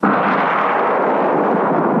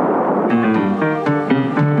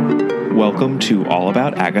Welcome to All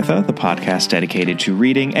About Agatha, the podcast dedicated to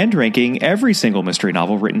reading and ranking every single mystery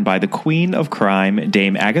novel written by the Queen of Crime,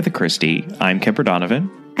 Dame Agatha Christie. I'm Kemper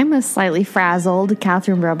Donovan. I'm a slightly frazzled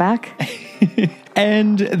Catherine Brobeck.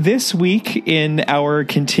 And this week in our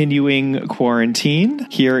continuing quarantine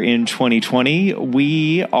here in 2020,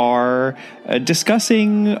 we are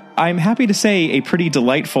discussing, I'm happy to say, a pretty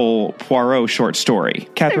delightful Poirot short story.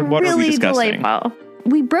 Catherine, what are we discussing? Delightful.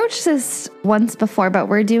 We broached this once before, but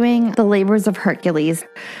we're doing the Labours of Hercules.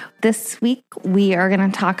 This week, we are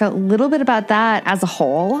going to talk a little bit about that as a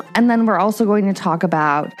whole, and then we're also going to talk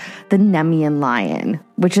about the Nemean lion,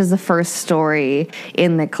 which is the first story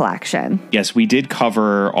in the collection. Yes, we did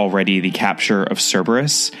cover already the capture of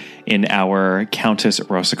Cerberus in our Countess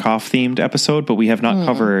Rosikoff-themed episode, but we have not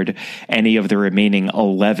covered any of the remaining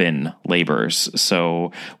 11 labors.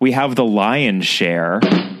 So we have the lion's share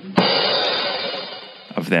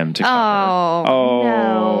of them to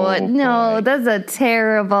cover. No, that's a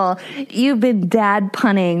terrible... You've been dad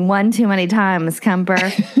punning one too many times,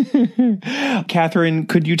 Kemper. Catherine,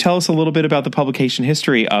 could you tell us a little bit about the publication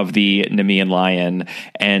history of the Nemean lion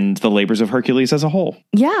and the Labours of Hercules as a whole?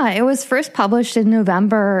 Yeah, it was first published in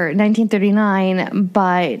November 1939,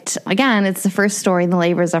 but again, it's the first story in the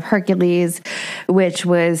Labours of Hercules, which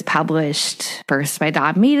was published first by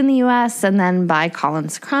Dodd Mead in the U.S. and then by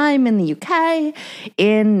Collins Crime in the U.K.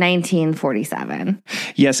 in 1947.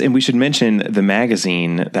 Yes, and we should mention the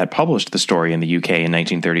magazine that published the story in the UK in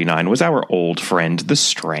 1939 was our old friend, The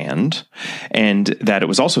Strand, and that it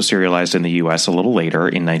was also serialized in the US a little later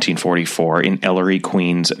in 1944 in Ellery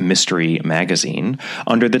Queen's Mystery magazine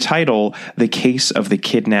under the title The Case of the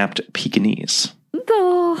Kidnapped Pekingese.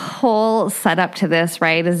 The whole setup to this,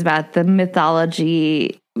 right, is about the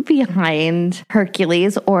mythology behind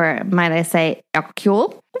Hercules, or might I say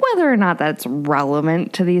Hercule. Whether or not that's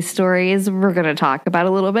relevant to these stories, we're going to talk about a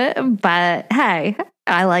little bit, but hey,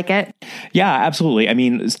 I like it. Yeah, absolutely. I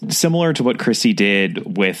mean, similar to what Christie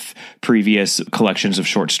did with previous collections of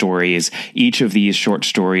short stories, each of these short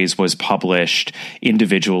stories was published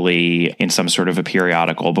individually in some sort of a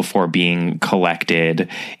periodical before being collected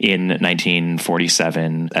in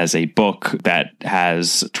 1947 as a book that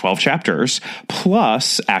has 12 chapters,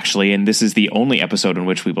 plus, actually, and this is the only episode in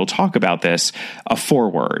which we will talk about this, a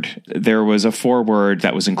foreword. There was a foreword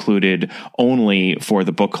that was included only for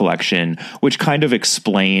the book collection, which kind of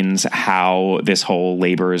explains how this whole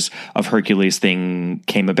Labours of Hercules thing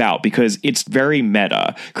came about, because it's very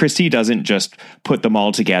meta. Christie doesn't just put them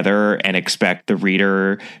all together and expect the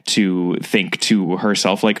reader to think to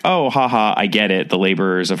herself like, oh, haha, I get it, the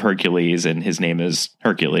Labours of Hercules, and his name is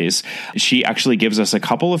Hercules. She actually gives us a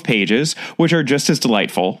couple of pages, which are just as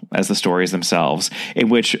delightful as the stories themselves, in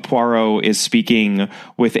which Poirot is speaking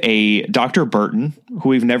with a Dr. Burton, who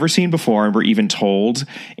we've never seen before, and we're even told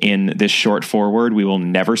in this short foreword we will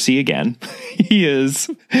never see again. He is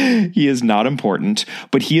not important,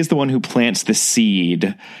 but he is the one who plants the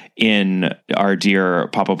seed in our dear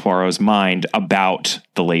Papa Poirot's mind about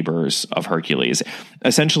the Labours of Hercules.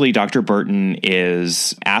 Essentially, Dr. Burton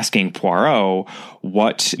is asking Poirot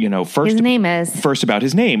what, first his name is. First about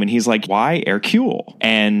his name. And he's like, why Hercule?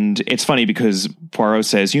 And it's funny because Poirot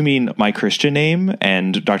says, you mean my Christian name?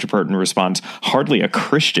 And Dr. Burton responds, hardly a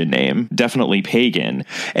Christian name, definitely pagan.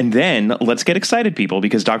 And then let's get excited, people,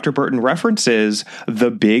 because Dr. Burton references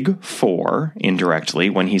the Big Four indirectly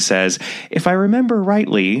when he says, if I remember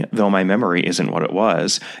rightly, though my memory isn't what it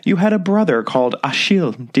was, you had a brother called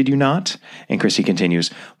Achille, did you not? And Christie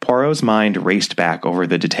continues, Poirot's mind raced back over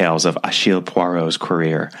the details of Achille Poirot's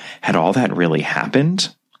career. Had all that really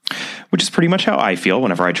happened? Which is pretty much how I feel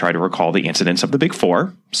whenever I try to recall the incidents of the Big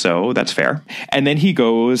Four, so that's fair. And then he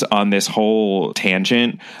goes on this whole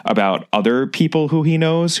tangent about other people who he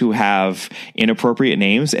knows who have inappropriate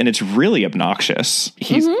names, and it's really obnoxious.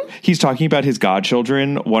 He's talking about his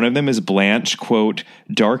godchildren. One of them is Blanche, quote,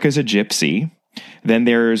 dark as a gypsy. Then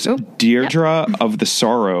there's Deirdre of the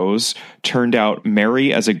Sorrows, turned out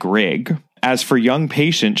merry as a grig. As for young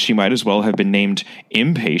Patient, she might as well have been named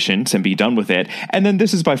Impatient and be done with it. And then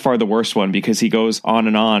this is by far the worst one, because he goes on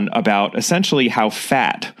and on about essentially how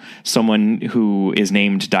fat someone who is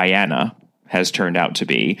named Diana has turned out to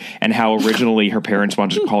be, and how originally her parents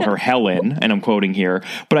wanted to call her Helen, and I'm quoting here,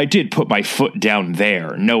 but I did put my foot down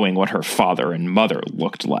there, knowing what her father and mother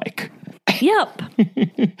looked like. Yep.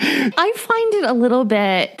 I find it a little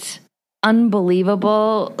bit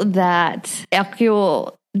unbelievable that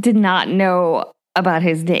Hercule did not know about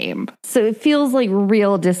his name. So it feels like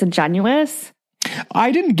real disingenuous.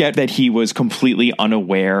 I didn't get that he was completely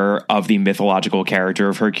unaware of the mythological character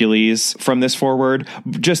of Hercules from this foreword,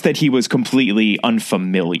 just that he was completely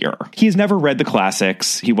unfamiliar. He's never read the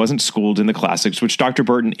classics. He wasn't schooled in the classics, which Dr.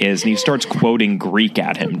 Burton is, and he starts quoting Greek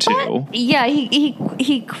at him too. Yeah,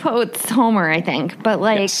 he quotes Homer, I think. But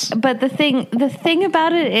Yes. but the thing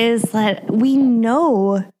about it is that we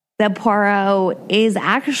know that Poirot is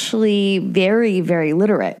actually very, very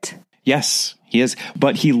literate. Yes, he is.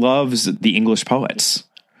 But he loves the English poets,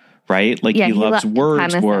 right? Like, he loves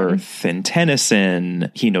Wordsworth and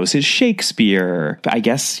Tennyson. He knows his Shakespeare. I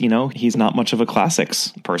guess, he's not much of a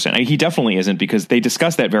classics person. He definitely isn't, because they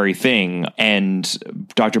discuss that very thing. And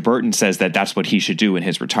Dr. Burton says that that's what he should do in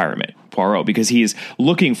his retirement, Poirot, because he's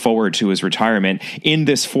looking forward to his retirement in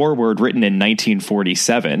this foreword written in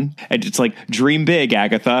 1947. And it's like, dream big,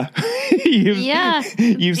 Agatha.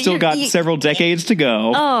 You've still got several decades to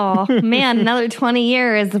go. Oh, man, another 20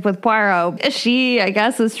 years with Poirot. She, I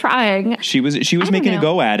guess, is trying. She was making a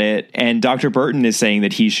go at it, and Dr. Burton is saying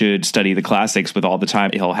that he should study the classics with all the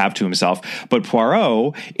time he'll have to himself. But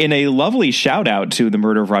Poirot, in a lovely shout out to The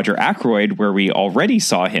Murder of Roger Ackroyd, where we already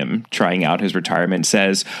saw him trying out his retirement,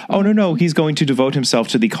 says, "Oh, no, he's going to devote himself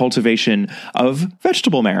to the cultivation of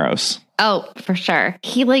vegetable marrows." Oh, for sure.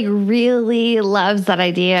 He really loves that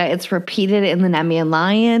idea. It's repeated in the Nemean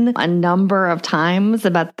Lion a number of times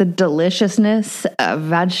about the deliciousness of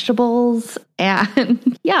vegetables.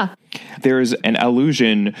 And yeah. There's an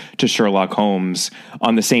allusion to Sherlock Holmes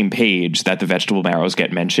on the same page that the vegetable marrows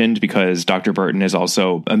get mentioned, because Dr. Burton is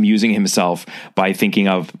also amusing himself by thinking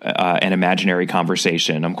of an imaginary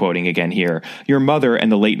conversation. I'm quoting again here. "Your mother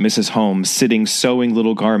and the late Mrs. Holmes sitting sewing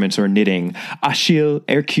little garments or knitting. Achille,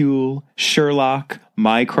 Hercule, Sherlock,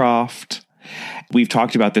 Mycroft." We've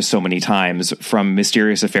talked about this so many times. From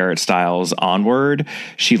Mysterious Affair at Styles onward,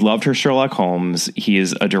 she loved her Sherlock Holmes. He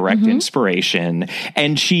is a direct inspiration.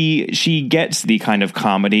 And she gets the kind of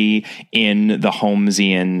comedy in the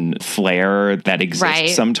Holmesian flair that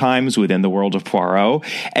exists sometimes within the world of Poirot.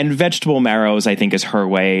 And vegetable marrows, I think, is her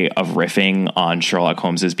way of riffing on Sherlock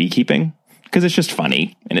Holmes's beekeeping, because it's just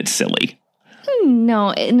funny and it's silly. No,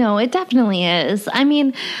 it definitely is. I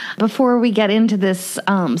mean, before we get into this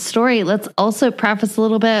story, let's also preface a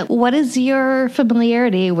little bit. What is your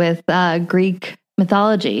familiarity with Greek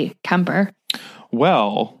mythology, Kemper?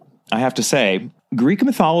 Well, I have to say, Greek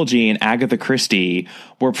mythology and Agatha Christie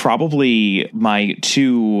were probably my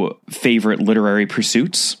two favorite literary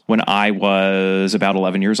pursuits when I was about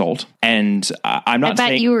 11 years old. And I'm not saying...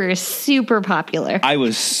 I bet you were super popular. I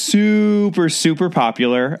was super, super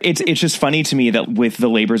popular. It's just funny to me that with the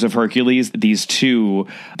Labours of Hercules, these two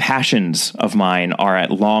passions of mine are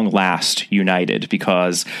at long last united,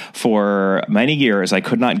 because for many years I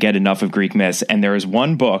could not get enough of Greek myths. And there is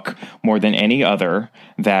one book more than any other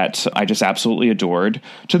that I just absolutely adored,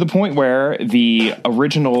 to the point where the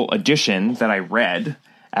original edition that I read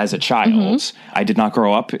as a child, I did not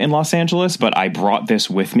grow up in Los Angeles, but I brought this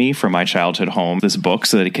with me from my childhood home, this book,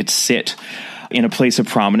 so that it could sit in a place of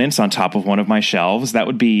prominence on top of one of my shelves. That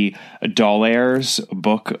would be D'Aulaire's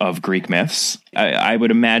Book of Greek Myths. I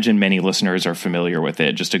would imagine many listeners are familiar with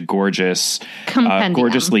it. Just a gorgeously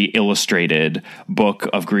illustrated book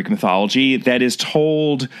of Greek mythology that is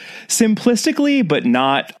told simplistically, but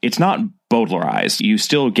it's not Baudelairized. You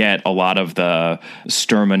still get a lot of the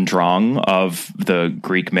Sturm und Drang of the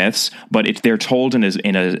Greek myths, but they're told in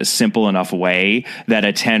a simple enough way that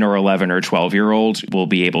a 10 or 11 or 12-year-old will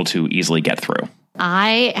be able to easily get through.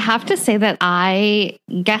 I have to say that I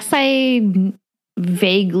guess I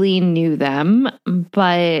vaguely knew them,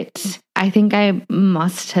 but I think I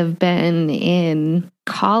must have been in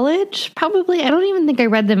college, probably. I don't even think I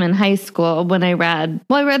read them in high school when I read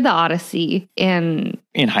the Odyssey in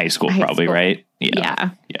high school, probably, right? Yeah.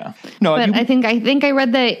 No, but I think I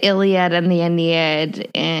read the Iliad and the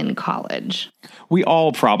Aeneid in college. We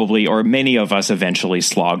all probably, or many of us, eventually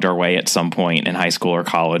slogged our way at some point in high school or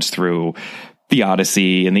college through the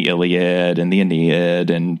Odyssey and the Iliad and the Aeneid,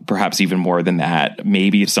 and perhaps even more than that.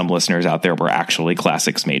 Maybe some listeners out there were actually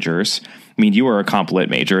classics majors. I mean, you were a comp lit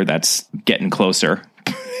major. That's getting closer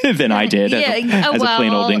than I did as a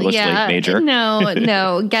plain old English lit major.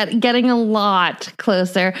 No, getting a lot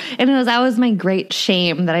closer. And that was my great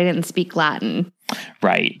shame that I didn't speak Latin.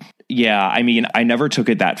 Right. Yeah, I mean, I never took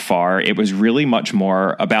it that far. It was really much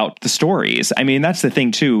more about the stories. I mean, that's the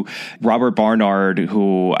thing, too. Robert Barnard,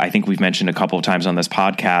 who I think we've mentioned a couple of times on this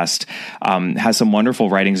podcast, has some wonderful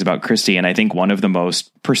writings about Christie. And I think one of the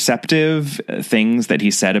most perceptive things that he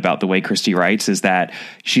said about the way Christie writes is that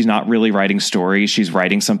she's not really writing stories. She's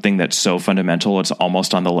writing something that's so fundamental, it's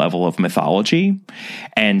almost on the level of mythology.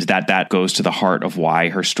 And that goes to the heart of why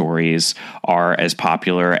her stories are as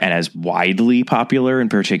popular and as widely popular in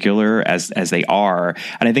particular as they are.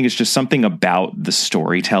 And I think it's just something about the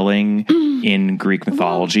storytelling in Greek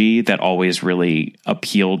mythology that always really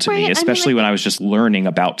appealed to me, especially when I was just learning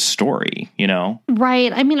about story, you know?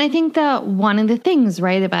 Right. I mean, I think that one of the things,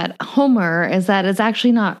 right, about Homer is that it's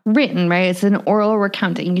actually not written, right? It's an oral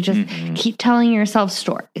recounting. You just keep telling yourself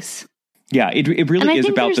stories. Yeah, it really is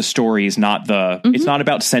about the stories, not the, it's not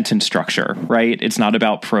about sentence structure, right? It's not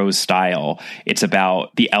about prose style. It's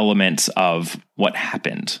about the elements of what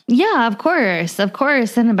happened. Yeah, of course.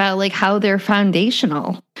 And about like how they're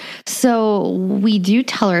foundational. So we do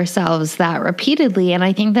tell ourselves that repeatedly. And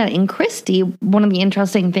I think that in Christie, one of the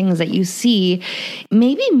interesting things that you see,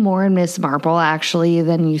 maybe more in Miss Marple actually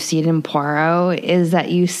than you see it in Poirot, is that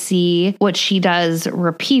you see what she does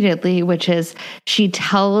repeatedly, which is she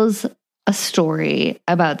tells a story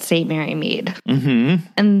about St. Mary Mead.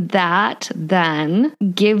 And that then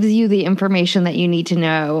gives you the information that you need to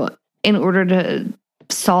know in order to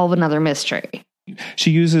solve another mystery.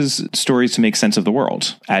 She uses stories to make sense of the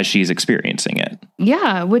world as she's experiencing it.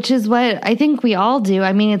 Yeah, which is what I think we all do.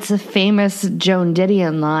 I mean, it's a famous Joan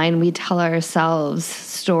Didion line. We tell ourselves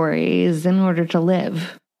stories in order to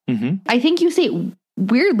live. I think you say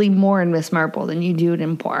weirdly more in Miss Marple than you do it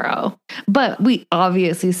in Poirot. But we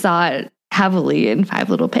obviously saw it heavily in Five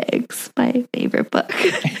Little Pigs, my favorite book.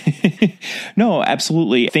 No,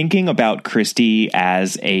 absolutely. Thinking about Christie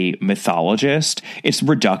as a mythologist, it's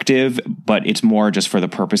reductive, but it's more just for the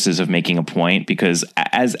purposes of making a point, because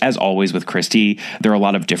as always with Christie, there are a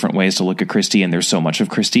lot of different ways to look at Christie, and there's so much of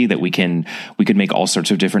Christie that we could make all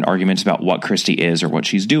sorts of different arguments about what Christie is or what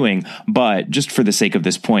she's doing. But just for the sake of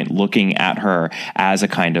this point, looking at her as a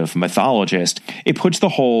kind of mythologist, it puts the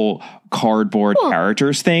whole cardboard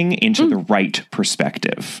characters thing into the right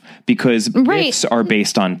perspective, because myths are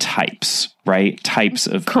based on types, right? Types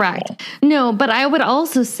of Correct. people. No, but I would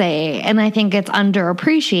also say, and I think it's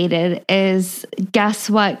underappreciated, is guess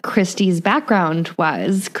what Christie's background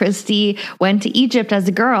was? Christie went to Egypt as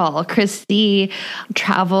a girl. Christie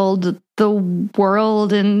traveled the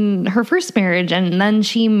world in her first marriage, and then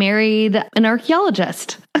she married an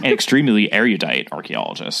archaeologist. An extremely erudite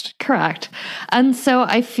archaeologist. Correct. And so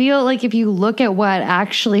I feel like if you look at what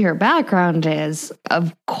actually her background is,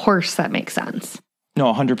 of course that makes sense.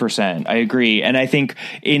 No, 100%. I agree. And I think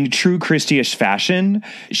in true Christie-ish fashion,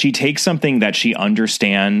 she takes something that she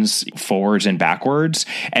understands forwards and backwards,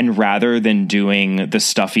 and rather than doing the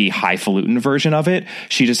stuffy highfalutin version of it,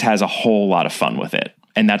 she just has a whole lot of fun with it.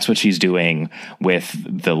 And that's what she's doing with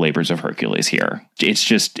the Labours of Hercules here.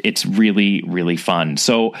 It's really, really fun.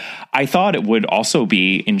 So I thought it would also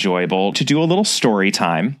be enjoyable to do a little story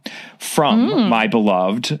time from my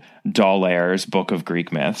beloved D'Aulaire's Book of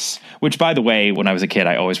Greek Myths, which, by the way, when I was a kid,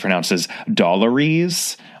 I always pronounced as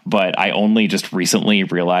D'Aulaire's, but I only just recently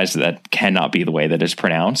realized that cannot be the way that it's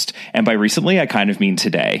pronounced. And by recently, I kind of mean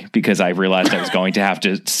today, because I realized I was going to have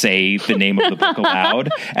to say the name of the book aloud.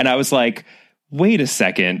 And I was like, wait a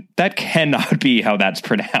second, that cannot be how that's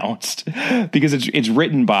pronounced, because it's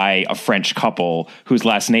written by a French couple whose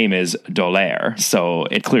last name is D'Aulaire. So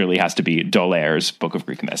it clearly has to be D'Aulaire's Book of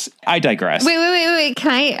Greek Myths. I digress. Wait.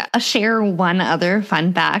 Can I share one other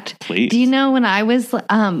fun fact? Please. Do you know when I was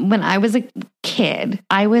a kid,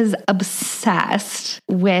 I was obsessed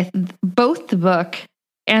with both the book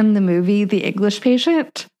and the movie, The English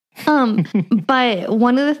Patient? But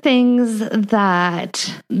one of the things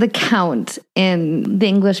that the Count in The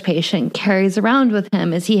English Patient carries around with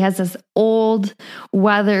him is he has this old,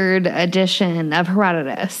 weathered edition of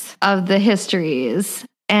Herodotus, of the histories.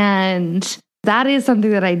 And that is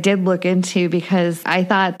something that I did look into, because I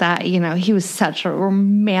thought that, he was such a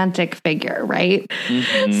romantic figure, right?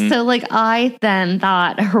 So I then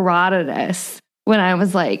thought Herodotus, when I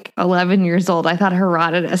was 11 years old, I thought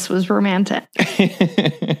Herodotus was romantic.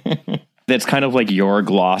 That's kind of like your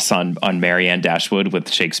gloss on Marianne Dashwood with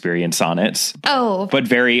Shakespearean sonnets. Oh. But a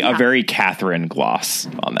very Catherine gloss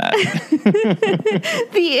on that.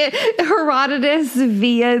 The Herodotus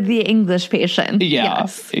via the English patient. Yeah.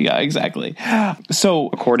 Yes. Yeah, exactly. So,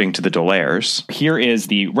 according to the D'Aulairs, here is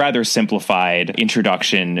the rather simplified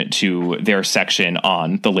introduction to their section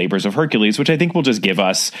on the Labours of Hercules, which I think will just give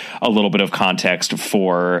us a little bit of context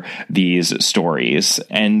for these stories.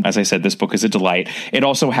 And as I said, this book is a delight. It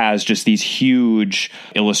also has just these huge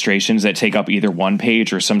illustrations that take up either one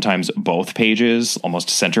page or sometimes both pages, almost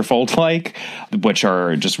centerfold-like, which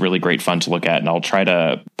are just really great fun to look at. And I'll try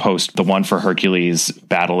to post the one for Hercules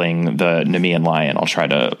battling the Nemean lion. I'll try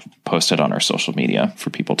to post it on our social media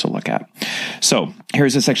for people to look at. So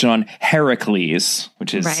here's a section on Heracles,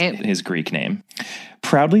 which is his Greek name.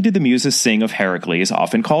 Proudly did the Muses sing of Heracles,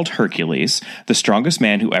 often called Hercules, the strongest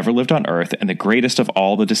man who ever lived on earth and the greatest of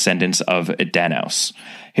all the descendants of Danaus.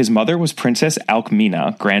 His mother was Princess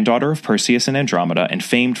Alcmena, granddaughter of Perseus and Andromeda, and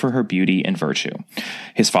famed for her beauty and virtue.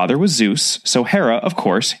 His father was Zeus, so Hera, of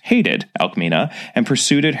course, hated Alcmena and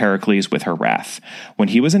pursued Heracles with her wrath. When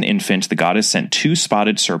he was an infant, the goddess sent 2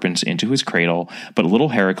 spotted serpents into his cradle, but little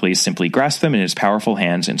Heracles simply grasped them in his powerful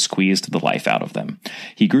hands and squeezed the life out of them.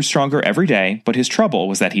 He grew stronger every day, but his trouble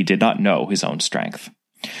was that he did not know his own strength.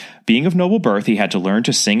 Being of noble birth, he had to learn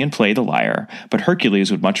to sing and play the lyre, but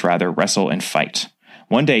Hercules would much rather wrestle and fight.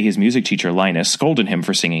 One day, his music teacher, Linus, scolded him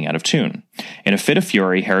for singing out of tune. In a fit of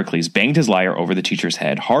fury, Heracles banged his lyre over the teacher's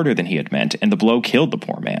head harder than he had meant, and the blow killed the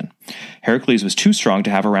poor man. Heracles was too strong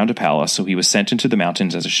to have around a palace, so he was sent into the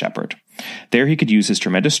mountains as a shepherd. There he could use his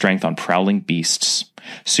tremendous strength on prowling beasts.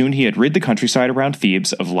 Soon he had rid the countryside around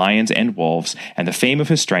Thebes of lions and wolves, and the fame of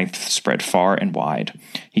his strength spread far and wide.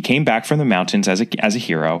 He came back from the mountains as a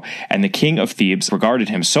hero, and the king of Thebes regarded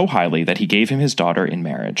him so highly that he gave him his daughter in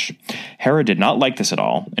marriage. Hera did not like this at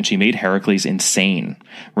all, and she made Heracles insane.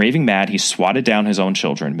 Raving mad, he swatted down his own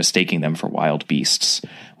children, mistaking them for wild beasts.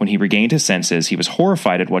 When he regained his senses, he was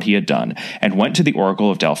horrified at what he had done, and went to the Oracle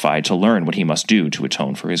of Delphi to learn what he must do to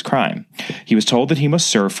atone for his crime. He was told that he must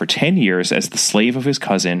serve for 10 years as the slave of his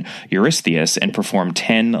cousin Eurystheus and perform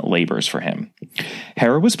 10 labors for him.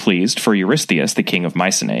 Hera was pleased, for Eurystheus, the king of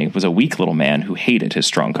Mycenae, was a weak little man who hated his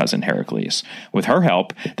strong cousin Heracles. With her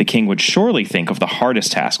help, the king would surely think of the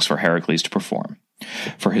hardest tasks for Heracles to perform.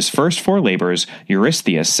 For his first 4 labors,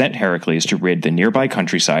 Eurystheus sent Heracles to rid the nearby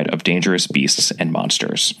countryside of dangerous beasts and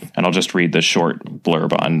monsters. And I'll just read the short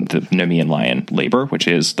blurb on the Nemean lion labor, which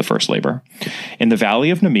is the first labor. In the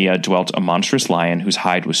valley of Nemea dwelt a monstrous lion whose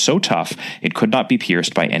hide was so tough it could not be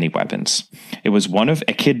pierced by any weapons. It was one of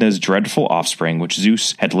Echidna's dreadful offspring, which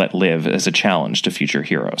Zeus had let live as a challenge to future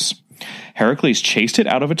heroes. Heracles chased it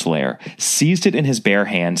out of its lair, seized it in his bare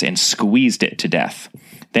hands, and squeezed it to death.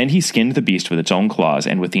 Then he skinned the beast with its own claws,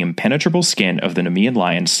 and with the impenetrable skin of the Nemean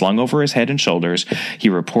lion slung over his head and shoulders, he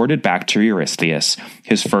reported back to Eurystheus,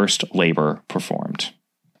 his first labor performed.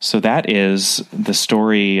 So that is the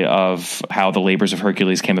story of how the Labours of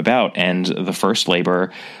Hercules came about and the first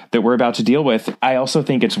labor that we're about to deal with. I also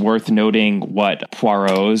think it's worth noting what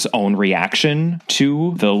Poirot's own reaction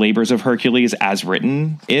to the Labours of Hercules as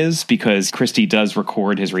written is, because Christie does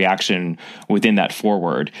record his reaction within that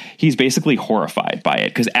foreword. He's basically horrified by it,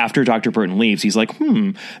 because after Dr. Burton leaves, he's like,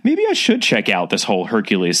 maybe I should check out this whole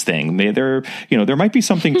Hercules thing. There might be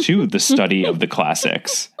something to the study of the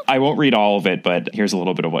classics. I won't read all of it, but here's a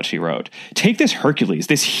little bit of what she wrote. Take this Hercules,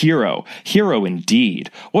 this hero indeed.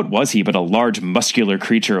 What was he but a large muscular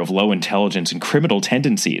creature of low intelligence and criminal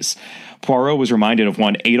tendencies? Poirot was reminded of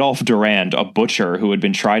one Adolphe Durand, a butcher who had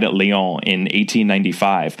been tried at Lyon in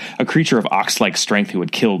 1895, a creature of ox-like strength who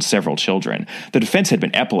had killed several children. The defense had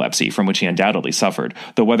been epilepsy, from which he undoubtedly suffered,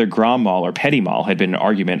 though whether grand mal or petit mal had been an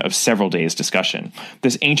argument of several days' discussion.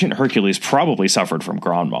 This ancient Hercules probably suffered from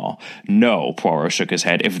grand mal. No, Poirot shook his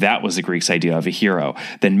head, if that was the Greeks' idea of a hero,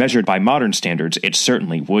 then measured by modern standards, it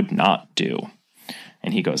certainly would not do.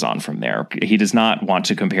 And he goes on from there. He does not want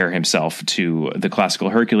to compare himself to the classical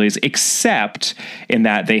Hercules, except in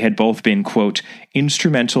that they had both been, quote,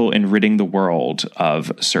 instrumental in ridding the world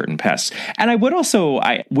of certain pests. And I would also,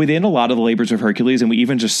 within a lot of the Labours of Hercules, and we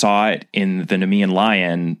even just saw it in the Nemean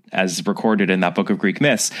lion, as recorded in that book of Greek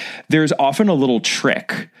myths, there's often a little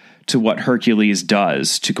trick to what Hercules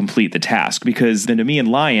does to complete the task, because the Nemean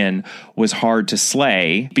lion was hard to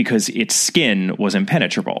slay because its skin was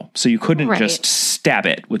impenetrable. So you couldn't just stab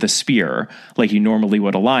it with a spear like you normally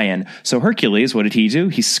would a lion. So Hercules, what did he do?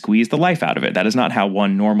 He squeezed the life out of it. That is not how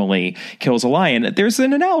one normally kills a lion. There's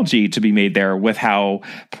an analogy to be made there with how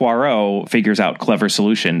Poirot figures out clever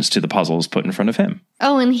solutions to the puzzles put in front of him.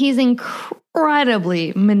 Oh, and he's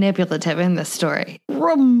incredibly manipulative in this story.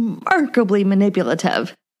 Remarkably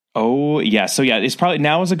manipulative. Oh, yeah. So, yeah, it's probably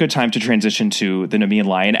now is a good time to transition to the Nemean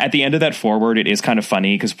lion. At the end of that foreword, it is kind of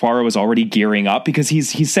funny because Poirot is already gearing up because he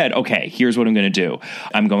said, okay, here's what I'm going to do.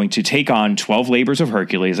 I'm going to take on 12 Labours of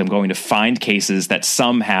Hercules. I'm going to find cases that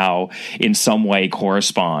somehow in some way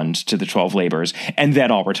correspond to the 12 Labours, and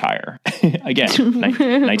then I'll retire. Again,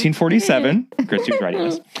 1947, Christie was writing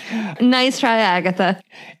this. Nice try, Agatha.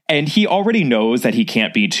 And he already knows that he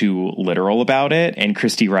can't be too literal about it. And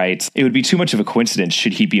Christie writes, it would be too much of a coincidence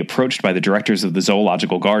should he be approached by the directors of the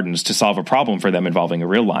zoological gardens to solve a problem for them involving a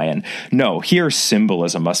real lion. No, here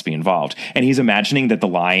symbolism must be involved. And he's imagining that the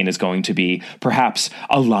lion is going to be perhaps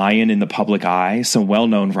a lion in the public eye, some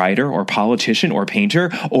well-known writer or politician or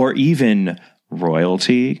painter, or even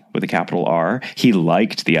royalty with a capital R. He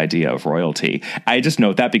liked the idea of royalty. I just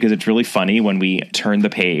note that because it's really funny when we turn the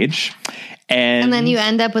page. And then you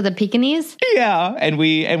end up with a Pekingese? Yeah, and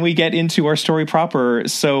we get into our story proper.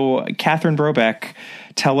 So, Catherine Brobeck,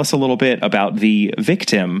 tell us a little bit about the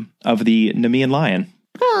victim of the Nemean lion.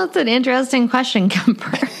 Well, that's an interesting question,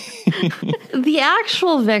 Kemper. The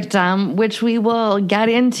actual victim, which we will get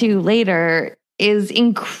into later, is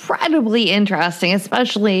incredibly interesting,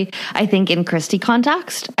 especially, I think, in Christie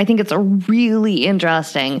context. I think it's really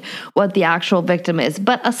interesting what the actual victim is.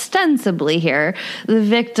 But ostensibly here, the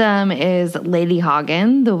victim is Lady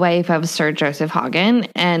Hagen, the wife of Sir Joseph Hagen,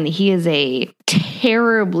 and he is a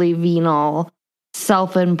terribly venal,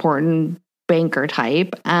 self-important banker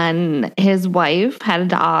type. And his wife had a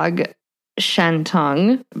dog,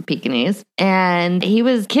 Shantung, Pekingese, and he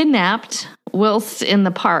was kidnapped whilst in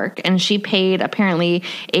the park, and she paid apparently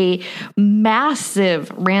a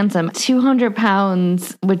massive ransom, 200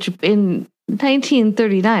 pounds, which in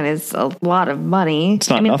 1939 is a lot of money. It's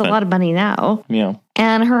a lot of money now. Yeah.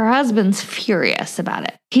 And her husband's furious about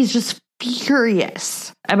it. He's just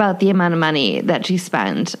furious about the amount of money that she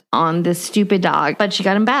spent on this stupid dog, but she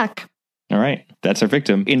got him back. All right. That's our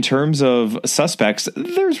victim. In terms of suspects,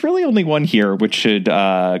 there's really only one here, which should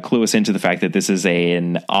clue us into the fact that this is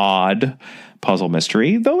an odd puzzle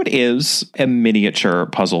mystery, though it is a miniature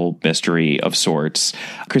puzzle mystery of sorts.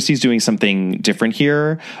 Christie's doing something different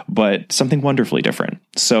here, but something wonderfully different.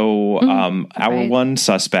 So our one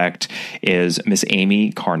suspect is Miss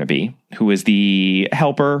Amy Carnaby, who is the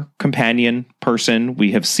helper, companion person.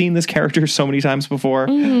 We have seen this character so many times before.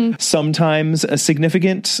 Sometimes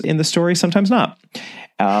significant in the story, sometimes not.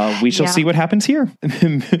 We shall see what happens here.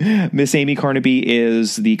 Miss Amy Carnaby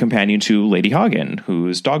is the companion to Lady Hagen,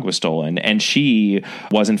 whose dog was stolen, and she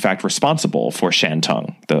was in fact responsible for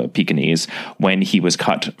Shantung, the Pekingese, when he was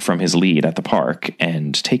cut from his lead at the park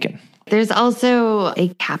and taken. There's also a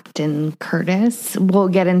Captain Curtis. We'll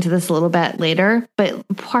get into this a little bit later, but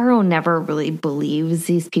Poirot never really believes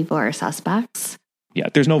these people are suspects. Yeah,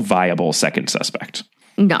 there's no viable second suspect.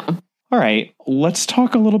 No. All right, let's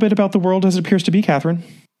talk a little bit about the world as it appears to be, Catherine.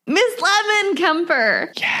 Miss Lemon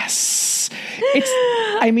Kemper. Yes.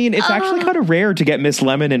 It's actually kind of rare to get Miss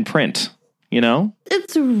Lemon in print, you know?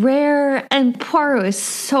 It's rare, and Poirot is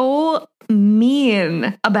so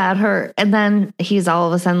mean about her. And then he's all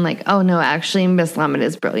of a sudden like, oh no, actually Miss Lemon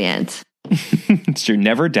is brilliant. So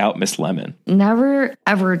never doubt Miss Lemon. Never,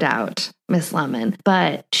 ever doubt Miss Lemon.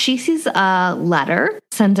 But she sees a letter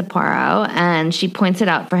sent to Poirot, and she points it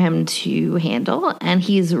out for him to handle. And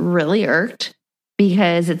he's really irked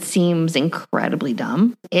because it seems incredibly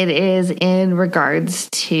dumb. It is in regards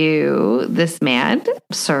to this man,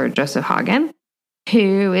 Sir Joseph Hagen,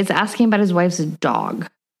 who is asking about his wife's dog.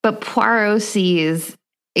 But Poirot sees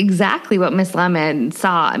exactly what Miss Lemon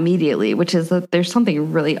saw immediately, which is that there's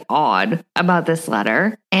something really odd about this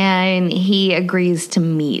letter. And he agrees to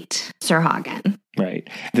meet Sir Hagen. Right.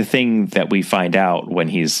 The thing that we find out when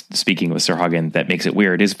he's speaking with Sir Hagen that makes it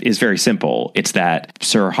weird is very simple. It's that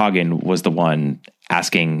Sir Hagen was the one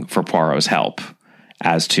asking for Poirot's help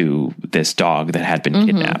as to this dog that had been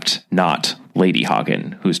kidnapped, not Lady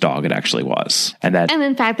Hagen, whose dog it actually was. And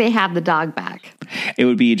in fact, they have the dog back. It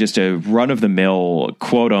would be just a run-of-the-mill,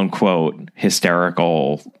 quote-unquote,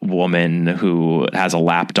 hysterical woman who has a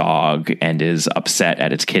lap dog and is upset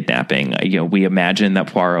at its kidnapping. We imagine that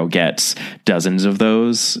Poirot gets dozens of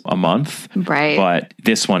those a month. Right. But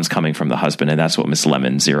this one's coming from the husband, and that's what Miss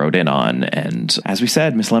Lemon zeroed in on. And as we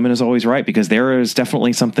said, Miss Lemon is always right, because there is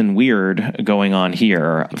definitely something weird going on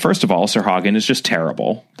here. First of all, Sir Hagen is just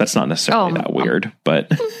terrible. That's not necessarily that weird,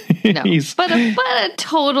 but no, he's but a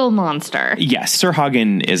total monster. Yes, Sir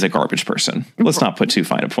Hagen is a garbage person. Let's not put too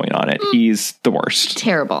fine a point on it. He's the worst.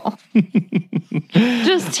 Terrible.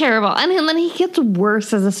 Just terrible. And then he gets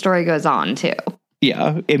worse as the story goes on, too.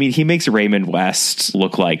 Yeah. I mean, he makes Raymond West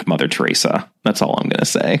look like Mother Teresa. That's all I'm going to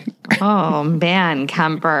say. Oh, man,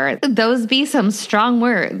 Kemper. Those be some strong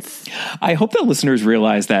words. I hope that listeners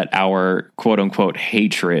realize that our quote-unquote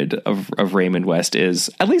hatred of Raymond West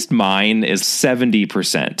is, at least mine, is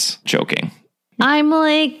 70% joking. I'm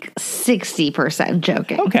like 60%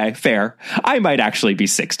 joking. Okay, fair. I might actually be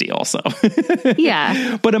 60 also.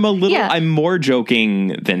 Yeah. But I'm more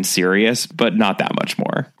joking than serious, but not that much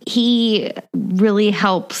more. He really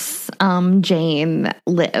helps Jane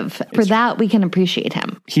live. For that, we can appreciate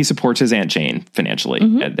him. He supports his Aunt Jane financially.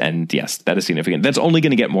 Mm-hmm. And yes, that is significant. That's only going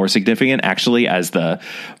to get more significant, actually, as the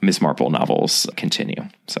Miss Marple novels continue.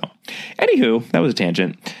 So, anywho, that was a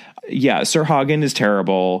tangent. Yeah, Sir Hagen is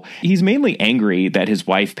terrible. He's mainly angry that his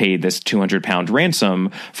wife paid this £200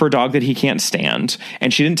 ransom for a dog that he can't stand,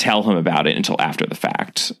 and she didn't tell him about it until after the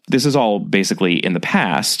fact. This is all basically in the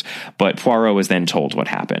past, but Poirot is then told what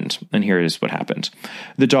happened. And here is what happened.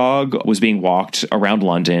 The dog was being walked around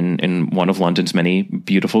London in one of London's many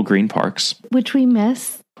beautiful green parks. Which we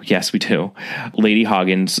miss. Yes, we do. Lady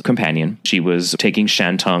Hagen's companion. She was taking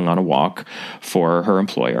Shantung on a walk for her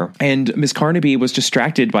employer. And Miss Carnaby was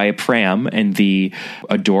distracted by a pram and the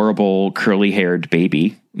adorable curly-haired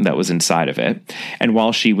baby that was inside of it. And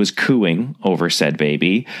while she was cooing over said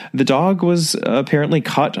baby, the dog was apparently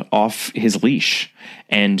cut off his leash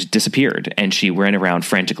and disappeared. And she ran around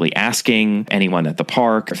frantically asking anyone at the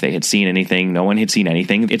park if they had seen anything. No one had seen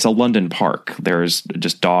anything. It's a London park. There's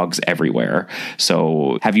just dogs everywhere.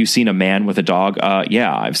 So have you seen a man with a dog?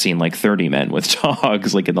 Yeah, I've seen like 30 men with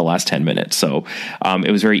dogs like in the last 10 minutes. So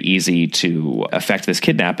it was very easy to effect this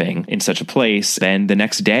kidnapping in such a place. Then the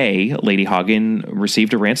next day, Lady Hagen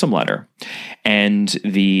received a ransom letter. And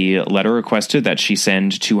the letter requested that she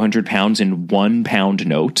send £200 in £1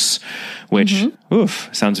 notes, which,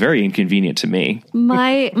 sounds very inconvenient to me.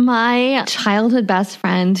 My childhood best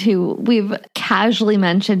friend, who we've casually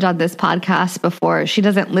mentioned on this podcast before, she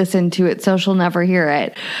doesn't listen to it, so she'll never hear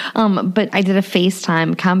it. But I did a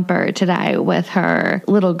FaceTime Kemper today with her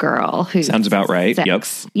little girl who sounds about right.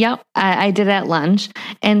 6. Yep. I did it at lunch,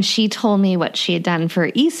 and she told me what she had done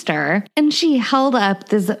for Easter, and she held up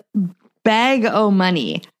this bag o'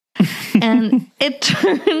 money. And it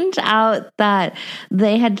turned out that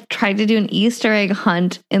they had tried to do an Easter egg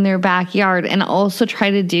hunt in their backyard and also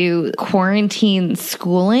try to do quarantine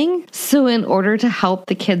schooling. So in order to help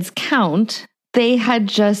the kids count, they had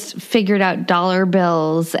just figured out dollar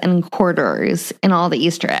bills and quarters in all the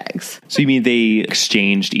Easter eggs. So you mean they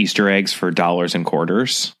exchanged Easter eggs for dollars and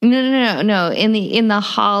quarters? No. In the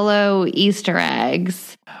hollow Easter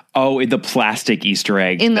eggs. Oh, in the plastic Easter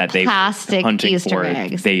egg in that the plastic Easter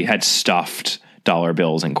eggs. They had stuffed dollar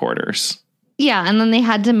bills and quarters. Yeah, and then they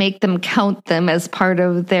had to make them count them as part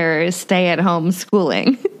of their stay-at-home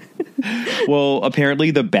schooling. Well,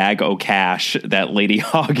 apparently the bag o' cash that Lady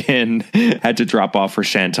Hagen had to drop off for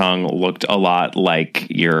Shantung looked a lot like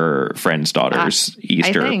your friend's daughter's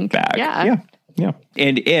Easter bag. Yeah.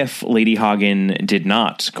 And if Lady Hagen did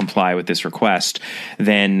not comply with this request,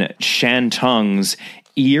 then Shantung's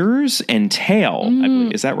ears and tail, I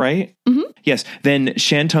believe, is that right? Mm-hmm. Yes. Then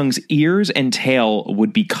Shantung's ears and tail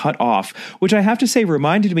would be cut off, which I have to say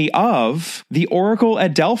reminded me of the Oracle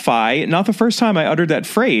at Delphi. Not the first time I uttered that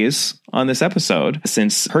phrase on this episode,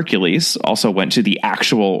 since Hercules also went to the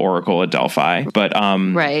actual Oracle at Delphi. But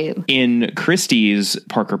in Christie's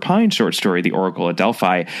Parker Pine short story, The Oracle at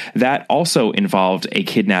Delphi, that also involved a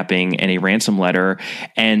kidnapping and a ransom letter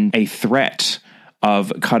and a threat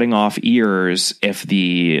of cutting off ears if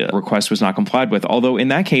the request was not complied with. Although in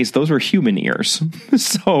that case, those were human ears.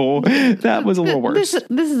 So that was a little worse.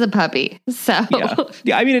 This is a puppy. So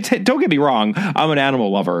yeah. I mean, don't get me wrong. I'm an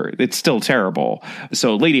animal lover. It's still terrible.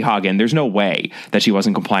 So Lady Hagen, there's no way that she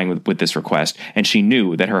wasn't complying with this request. And she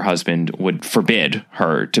knew that her husband would forbid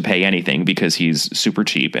her to pay anything because he's super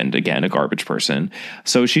cheap and, again, a garbage person.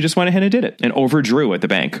 So she just went ahead and did it and overdrew at the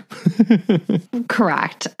bank.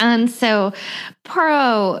 Correct. And so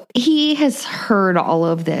Poirot, he has heard all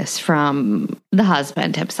of this from the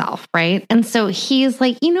husband himself, right? And so he's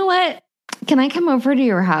like, you know what? Can I come over to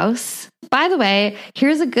your house? By the way,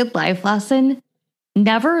 here's a good life lesson.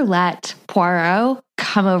 Never let Poirot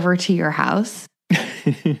come over to your house.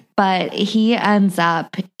 But he ends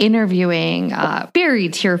up interviewing very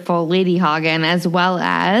tearful Lady Hagen as well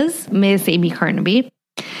as Miss Amy Carnaby.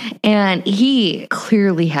 And he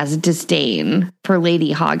clearly has disdain for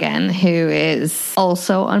Lady Hagen, who is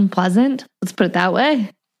also unpleasant. Let's put it that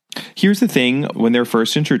way. Here's the thing. When they're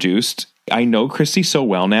first introduced, I know Christie so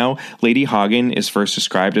well now. Lady Hagen is first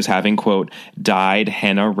described as having, quote, dyed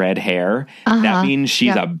henna red hair. That means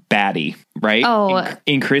she's a baddie, right? Oh,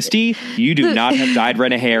 in Christie, you do not have dyed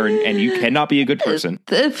red hair and you cannot be a good person.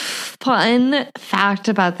 The fun fact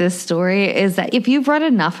about this story is that if you've read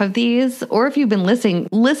enough of these, or if you've been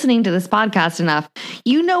listening to this podcast enough,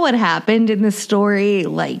 you know what happened in this story,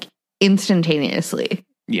 like, instantaneously.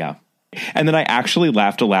 Yeah. And then I actually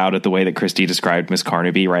laughed aloud at the way that Christie described Miss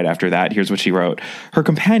Carnaby right after that. Here's what she wrote. Her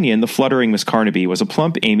companion, the fluttering Miss Carnaby, was a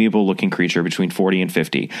plump, amiable-looking creature between 40 and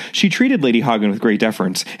 50. She treated Lady Hagen with great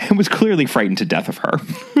deference and was clearly frightened to death of her.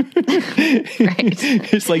 Right.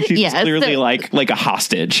 It's like she's clearly like a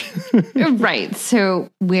hostage. Right. So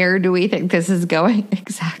where do we think this is going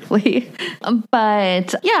exactly?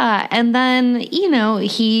 But yeah, and then,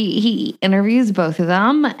 he interviews both of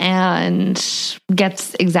them and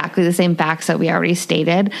gets exactly the same facts that we already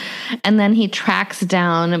stated. And then he tracks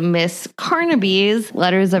down Miss Carnaby's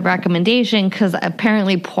letters of recommendation because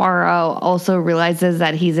apparently Poirot also realizes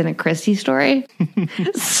that he's in a Christie story.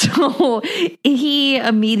 So he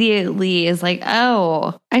immediately is like,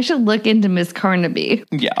 oh, I should look into Miss Carnaby.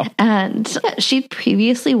 Yeah. And she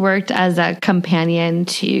previously worked as a companion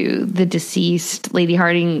to the deceased Lady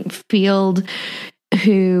Hardingfield,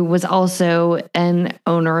 who was also an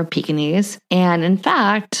owner of Pekingese. And in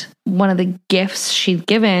fact, one of the gifts she'd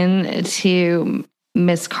given to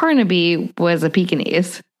Miss Carnaby was a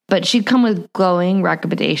Pekingese. But she'd come with glowing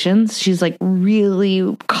recommendations. She's like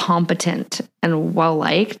really competent and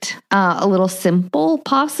well-liked. A little simple,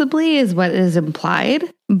 possibly, is what is implied.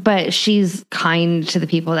 But she's kind to the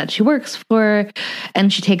people that she works for,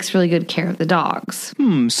 and she takes really good care of the dogs.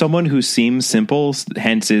 Someone who seems simple,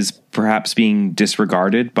 hence is perhaps being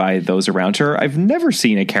disregarded by those around her. I've never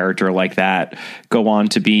seen a character like that go on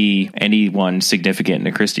to be anyone significant in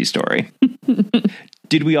a Christie story.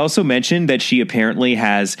 Did we also mention that she apparently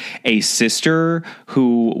has a sister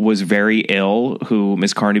who was very ill, who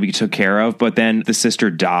Miss Carnaby took care of, but then the sister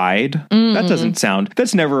died? That doesn't sound...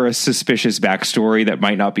 That's never a suspicious backstory that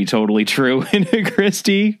might not be totally true in a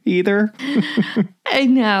Christie either. I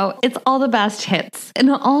know. It's all the best hits. And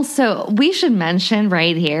also, we should mention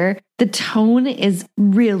right here, the tone is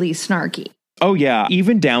really snarky. Oh, yeah.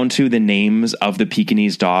 Even down to the names of the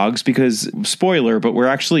Pekingese dogs, because, spoiler, but we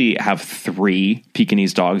actually have 3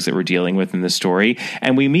 Pekingese dogs that we're dealing with in this story,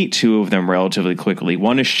 and we meet 2 of them relatively quickly.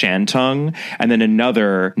 One is Shantung, and then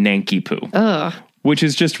another Nanki-Poo. Ugh. Which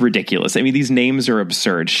is just ridiculous. I mean, these names are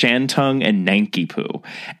absurd. Shantung and Nanki-Poo.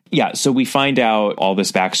 Yeah, so we find out all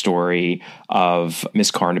this backstory of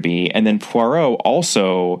Miss Carnaby, and then Poirot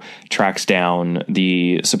also tracks down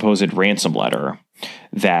the supposed ransom letter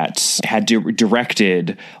that had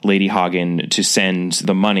directed Lady Hagen to send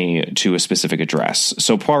the money to a specific address.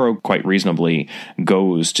 So Poirot quite reasonably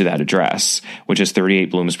goes to that address, which is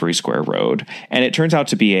 38 Bloomsbury Square Road. And it turns out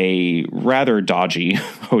to be a rather dodgy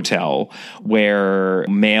hotel where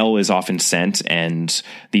mail is often sent, and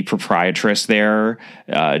the proprietress there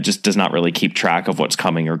just does not really keep track of what's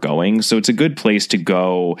coming or going. So it's a good place to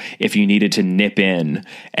go if you needed to nip in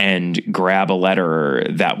and grab a letter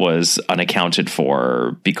that was unaccounted for,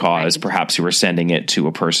 because perhaps you were sending it to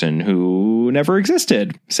a person who never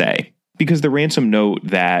existed, say. Because the ransom note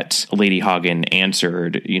that Lady Hagen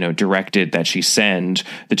answered, directed that she send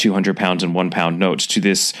the £200 and £1 notes to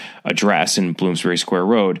this address in Bloomsbury Square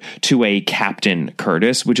Road to a Captain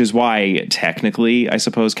Curtis, which is why technically, I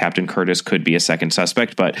suppose, Captain Curtis could be a second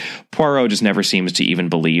suspect, but Poirot just never seems to even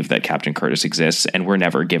believe that Captain Curtis exists, and we're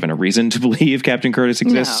never given a reason to believe Captain Curtis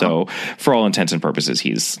exists. No. So for all intents and purposes,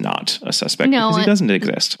 he's not a suspect because he doesn't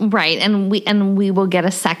exist. Right. And we will get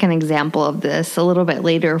a second example of this a little bit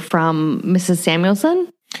later from Mrs.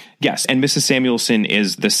 Samuelson. Yes, and Mrs. Samuelson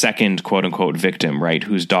is the second quote-unquote victim, right,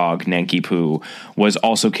 whose dog, Nanki-Poo, was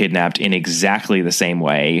also kidnapped in exactly the same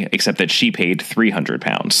way, except that she paid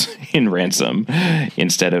 £300 in ransom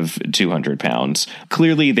instead of £200.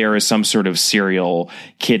 Clearly, there is some sort of serial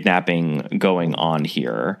kidnapping going on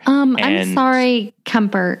here. I'm sorry,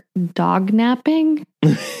 Kemper, dog napping?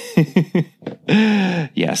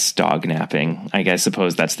 Yes, dog napping. I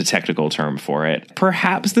suppose that's the technical term for it.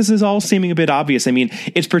 Perhaps this is all seeming a bit obvious. I mean,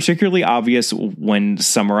 it's particularly obvious when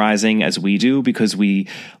summarizing as we do, because we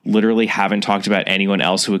literally haven't talked about anyone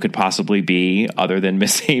else who it could possibly be other than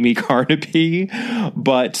Miss Amy Carnaby.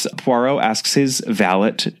 But Poirot asks his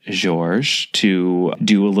valet, Georges, to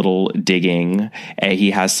do a little digging.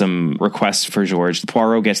 He has some requests for Georges.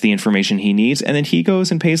 Poirot gets the information he needs, and then he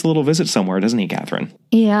goes and pays a little visit somewhere, doesn't he, Catherine?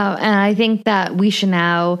 Yeah, and I think that we should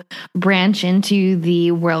now branch into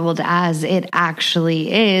the world as it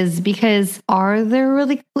actually is, because are there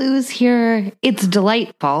really clues here? It's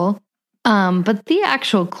delightful, but the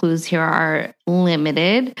actual clues here are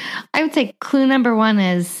limited. I would say clue number one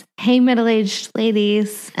is, hey, middle-aged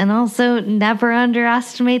ladies, and also never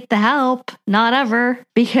underestimate the help, not ever,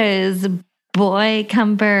 because boy,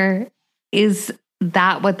 Cumber, is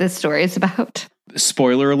that what this story is about?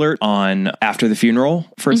 Spoiler alert on After the Funeral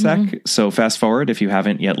for a sec. So fast forward if you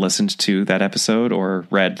haven't yet listened to that episode or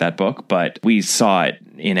read that book, but we saw it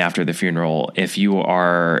in After the Funeral. If you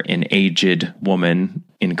are an aged woman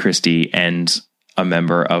in Christie and a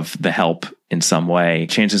member of the help in some way,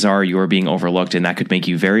 chances are you are being overlooked, and that could make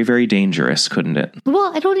you very, very dangerous, couldn't it?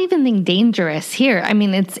 Well, I don't even think dangerous here. I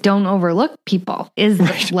mean, it's don't overlook people is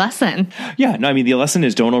the lesson. Yeah, no, I mean, the lesson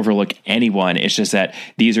is don't overlook anyone. It's just that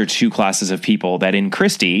these are two classes of people that in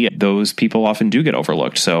Christie, those people often do get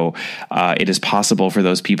overlooked. So it is possible for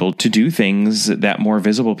those people to do things that more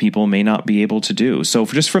visible people may not be able to do. So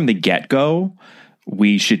just from the get-go,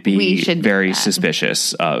 we should be very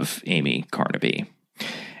suspicious of Amy Carnaby.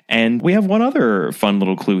 And we have one other fun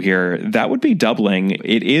little clue here. That would be doubling.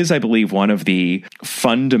 It is, I believe, one of the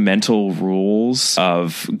fundamental rules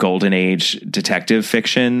of Golden Age detective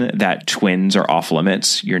fiction that twins are off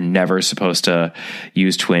limits. You're never supposed to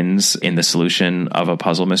use twins in the solution of a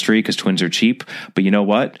puzzle mystery because twins are cheap. But you know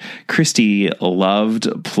what? Christie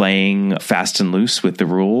loved playing fast and loose with the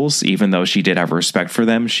rules. Even though she did have respect for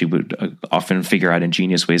them, she would often figure out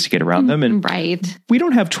ingenious ways to get around them. And we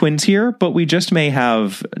don't have twins here, but we just may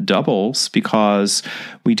have doubles, because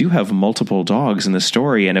we do have multiple dogs in the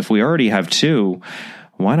story, and if we already have two,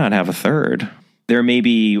 why not have a third? There may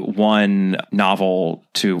be one novel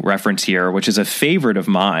to reference here, which is a favorite of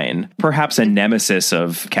mine, perhaps a nemesis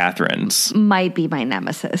of Catherine's. Might be my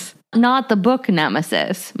nemesis. Not the book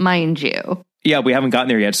Nemesis, mind you. Yeah, we haven't gotten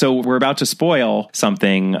there yet. So we're about to spoil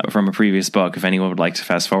something from a previous book, if anyone would like to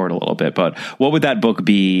fast forward a little bit. But what would that book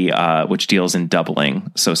be, which deals in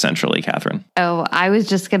doubling so centrally, Catherine? Oh, I was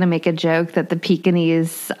just going to make a joke that the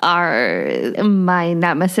Pekingese are my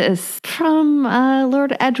nemesis from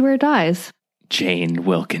Lord Edward Dies. Jane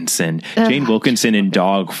Wilkinson. Jane Wilkinson in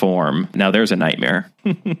dog form. Now there's a nightmare.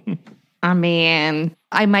 I mean,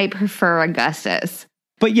 I might prefer Augustus.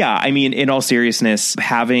 But yeah, I mean, in all seriousness,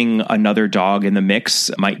 having another dog in the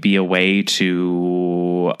mix might be a way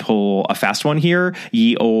to pull a fast one here.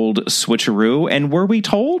 Ye old switcheroo. And were we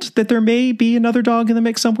told that there may be another dog in the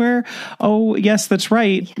mix somewhere? Oh, yes, that's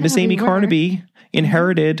right. Yeah, Miss Amy Carnaby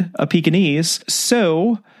inherited a Pekingese.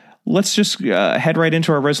 So let's just head right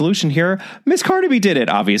into our resolution here. Miss Carnaby did it,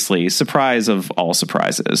 obviously. Surprise of all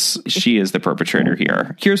surprises. She is the perpetrator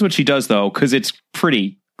here. Here's what she does, though, because it's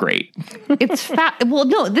pretty great. Well,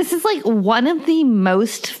 no, this is like one of the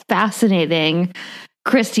most fascinating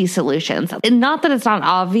Christie solutions. And not that it's not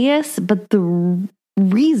obvious, but the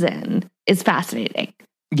reason is fascinating.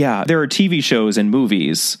 Yeah, there are TV shows and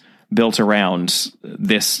movies built around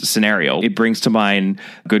this scenario. It brings to mind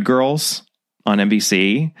Good Girls on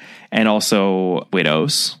NBC, and also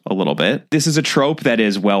Widows a little bit. This is a trope that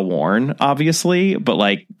is well worn, obviously, but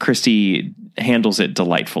like Christie handles it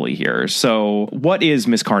delightfully here. So what is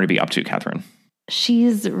Miss Carnaby up to, Catherine?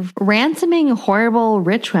 She's ransoming horrible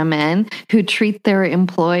rich women who treat their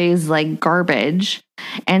employees like garbage.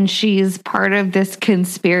 And she's part of this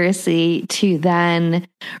conspiracy to then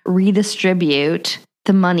redistribute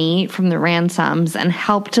the money from the ransoms and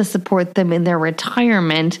help to support them in their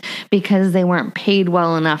retirement because they weren't paid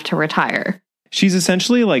well enough to retire. She's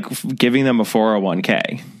essentially like giving them a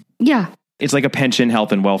 401k. Yeah. It's like a pension,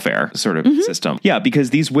 health, and welfare sort of system. Yeah, because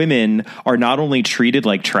these women are not only treated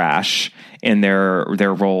like trash in their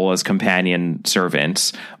role as companion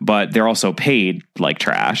servants, but they're also paid like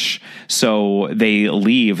trash. So they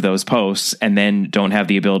leave those posts and then don't have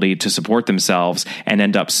the ability to support themselves and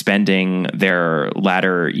end up spending their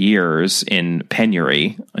latter years in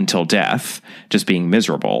penury until death, just being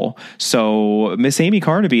miserable. So Miss Amy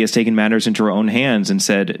Carnaby has taken matters into her own hands and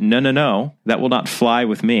said, no, that will not fly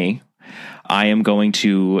with me. I am going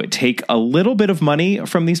to take a little bit of money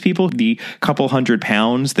from these people. The couple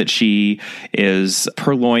 £100 that she is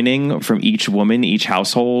purloining from each woman, each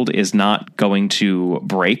household, is not going to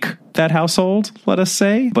break that household, let us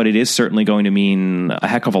say, but it is certainly going to mean a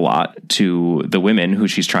heck of a lot to the women who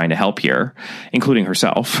she's trying to help here, including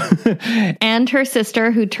herself. And her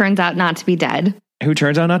sister, who turns out not to be dead.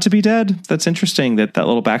 That's interesting that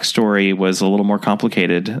little backstory was a little more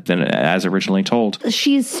complicated than as originally told.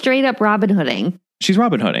 She's straight up Robin Hooding. She's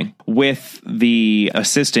Robin Hooding with the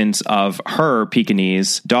assistance of her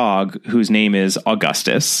Pekingese dog, whose name is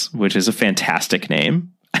Augustus, which is a fantastic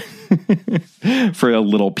name for a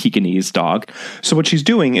little Pekingese dog. So what she's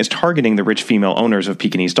doing is targeting the rich female owners of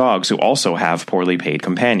Pekingese dogs who also have poorly paid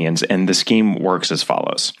companions, and the scheme works as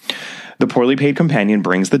follows. The poorly paid companion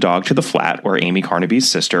brings the dog to the flat where Amy Carnaby's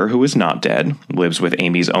sister, who is not dead, lives with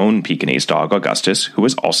Amy's own Pekingese dog, Augustus, who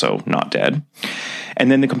is also not dead. And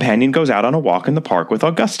then the companion goes out on a walk in the park with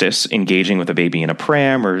Augustus, engaging with a baby in a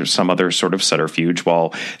pram or some other sort of subterfuge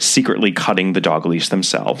while secretly cutting the dog leash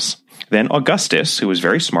themselves. Then Augustus, who is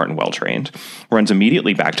very smart and well-trained, runs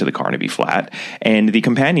immediately back to the Carnaby flat, and the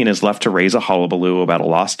companion is left to raise a hullabaloo about a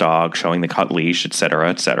lost dog, showing the cut leash,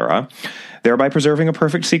 etc., thereby preserving a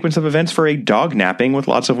perfect sequence of events for a dog napping with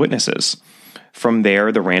lots of witnesses. From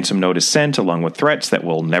there, the ransom note is sent along with threats that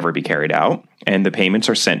will never be carried out, and the payments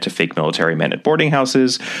are sent to fake military men at boarding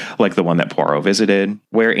houses, like the one that Poirot visited,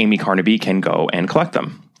 where Amy Carnaby can go and collect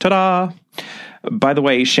them. Ta-da! By the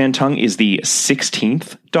way, Shantung is the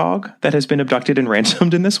 16th dog that has been abducted and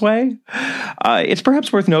ransomed in this way. It's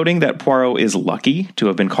perhaps worth noting that Poirot is lucky to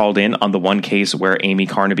have been called in on the one case where Amy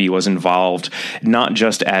Carnaby was involved, not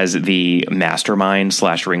just as the mastermind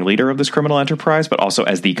 / ringleader of this criminal enterprise, but also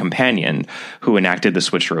as the companion who enacted the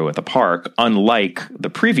switcheroo at the park, unlike the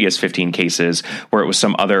previous 15 cases where it was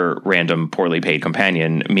some other random poorly paid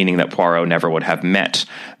companion, meaning that Poirot never would have met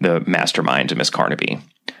the mastermind, Miss Carnaby.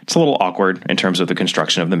 It's a little awkward in terms of the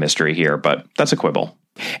construction of the mystery here, but that's a quibble.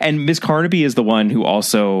 And Miss Carnaby is the one who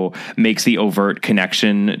also makes the overt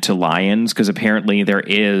connection to lions, because apparently there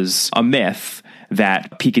is a myth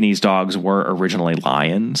that Pekingese dogs were originally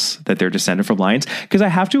lions, that they're descended from lions. Because I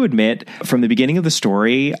have to admit, from the beginning of the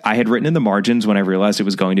story, I had written in the margins when I realized it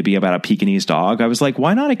was going to be about a Pekingese dog, I was like,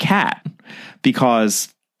 why not a cat? Because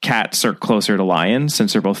cats are closer to lions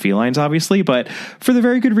since they're both felines, obviously, but for the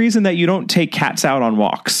very good reason that you don't take cats out on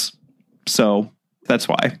walks. So that's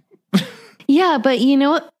why. Yeah, but you know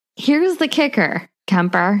what? Here's the kicker,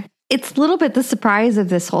 Kemper. It's a little bit the surprise of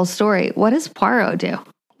this whole story. What does Poirot do?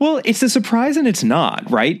 Well, it's a surprise and it's not,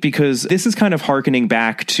 right? Because this is kind of hearkening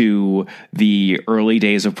back to the early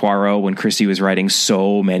days of Poirot when Christie was writing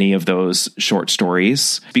so many of those short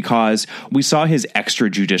stories, because we saw his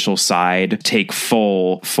extrajudicial side take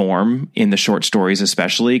full form in the short stories,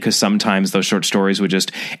 especially because sometimes those short stories would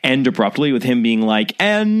just end abruptly with him being like,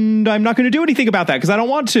 and I'm not going to do anything about that because I don't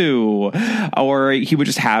want to. Or he would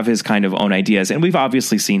just have his kind of own ideas. And we've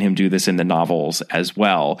obviously seen him do this in the novels as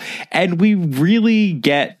well. And we really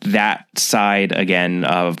get that side again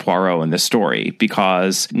of Poirot in this story,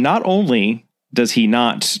 because not only does he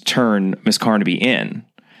not turn Miss Carnaby in,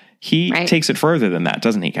 he takes it further than that,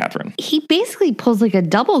 doesn't he, Catherine? He basically pulls like a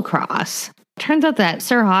double cross. Turns out that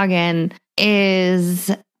Sir Hagen is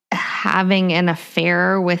having an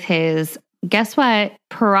affair with his, guess what,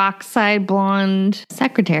 peroxide blonde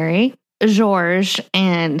secretary, Georges,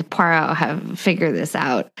 and Poirot have figured this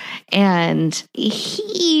out. And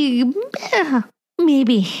he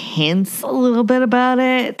maybe hints a little bit about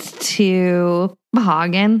it to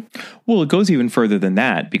Hagen. Well, it goes even further than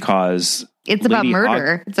that, because it's about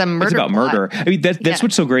murder. It's a murder. It's about plot. murder. I mean, that's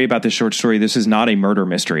what's so great about this short story. This is not a murder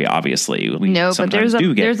mystery, obviously. No, but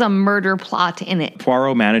there's a murder plot in it.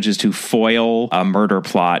 Poirot manages to foil a murder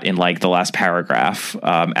plot in like the last paragraph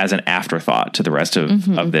as an afterthought to the rest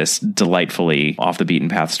of this delightfully off the beaten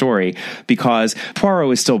path story, because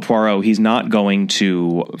Poirot is still Poirot. He's not going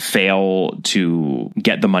to fail to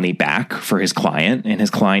get the money back for his client, and his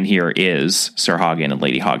client here is Sir Hagen and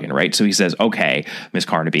Lady Hagen, right? So he says, okay, Miss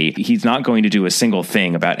Carnaby, he's not going to do a single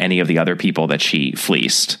thing about any of the other people that she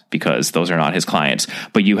fleeced, because those are not his clients,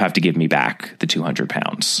 but you have to give me back the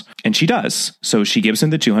 £200. And she does. So she gives him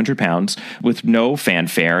the £200 with no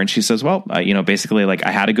fanfare. And she says, well, basically, like,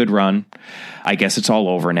 I had a good run. I guess it's all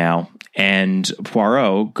over now. And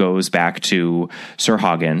Poirot goes back to Sir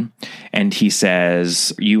Hagen and he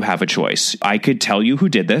says, you have a choice. I could tell you who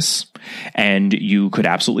did this and you could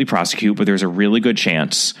absolutely prosecute, but there's a really good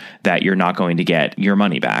chance that you're not going to get your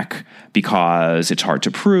money back because it's hard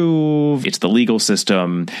to prove. It's the legal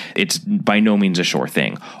system. It's by no means a sure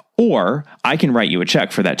thing. Or I can write you a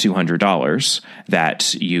check for that $200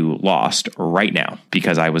 that you lost right now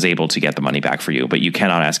because I was able to get the money back for you, but you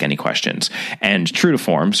cannot ask any questions. And true to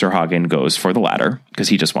form, Sir Hagen goes for the latter because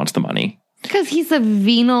he just wants the money. Because he's a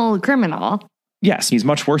venal criminal. Yes, he's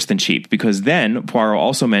much worse than cheap, because then Poirot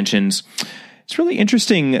also mentions, it's really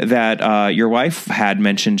interesting that your wife had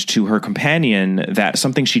mentioned to her companion that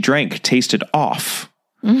something she drank tasted off.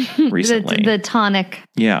 Recently. The tonic.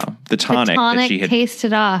 Yeah, the tonic that she had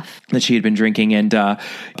tasted off. That she had been drinking. And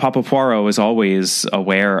Papa Poirot is always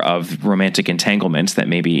aware of romantic entanglements that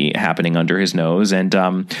may be happening under his nose.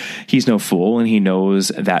 And he's no fool, and he knows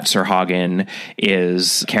that Sir Hagen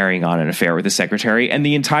is carrying on an affair with his secretary. And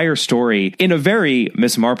the entire story, in a very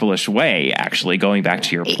Miss Marple-ish way, actually, going back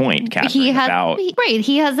to your point, Catherine,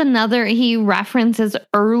 he references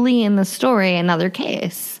early in the story another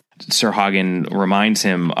case. Sir Hagen reminds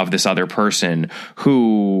him of this other person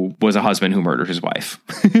who was a husband who murdered his wife.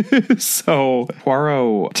 So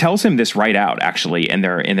Poirot tells him this right out, actually, in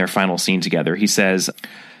their final scene together. He says,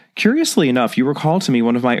 "Curiously enough, you recall to me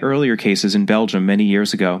one of my earlier cases in Belgium many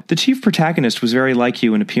years ago. The chief protagonist was very like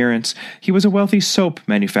you in appearance. He was a wealthy soap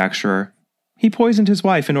manufacturer. He poisoned his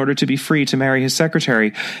wife in order to be free to marry his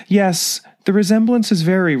secretary. Yes, the resemblance is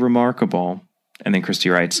very remarkable." And then Christie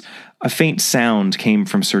writes, "A faint sound came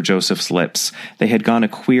from Sir Joseph's lips. They had gone a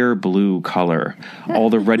queer blue color. All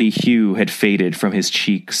the ruddy hue had faded from his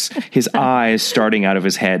cheeks. His eyes, starting out of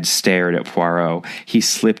his head, stared at Poirot. He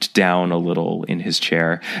slipped down a little in his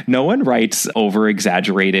chair." No one writes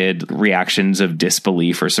over-exaggerated reactions of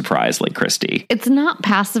disbelief or surprise like Christie. It's not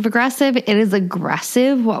passive-aggressive. It is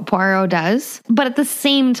aggressive, what Poirot does. But at the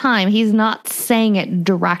same time, he's not saying it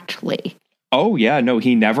directly. Oh, yeah, no,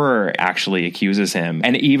 he never actually accuses him.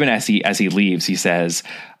 And even as he leaves, he says,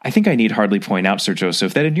 "I think I need hardly point out, Sir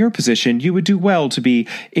Joseph, that in your position, you would do well to be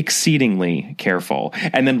exceedingly careful."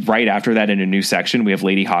 And then right after that, in a new section, we have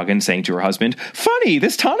Lady Hagen saying to her husband, "Funny,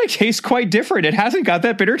 this tonic tastes quite different. It hasn't got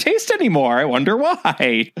that bitter taste anymore. I wonder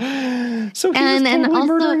why." So he's totally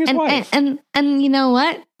murdering his wife. And you know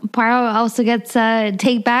what? Poirot also gets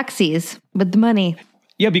take backsies with the money.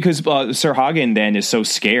 Yeah, because Sir Hagen then is so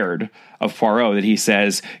scared of Poirot that he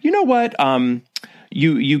says, "You know what?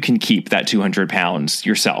 You can keep that £200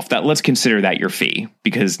 yourself. Let's consider that your fee,"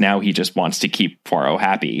 because now he just wants to keep Poirot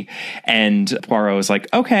happy. And Poirot is like,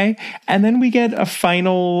 "Okay." And then we get a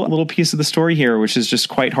final little piece of the story here, which is just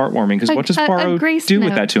quite heartwarming. Because what does Poirot do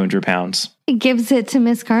with that £200? He gives it to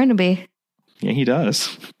Miss Carnaby. Yeah, he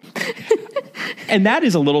does. And that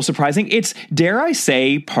is a little surprising. It's, dare I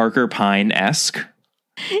say, Parker Pyne-esque.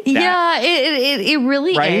 Yeah, it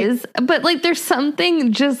really is. But like, there's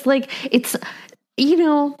something just like, it's,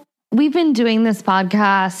 we've been doing this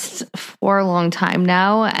podcast for a long time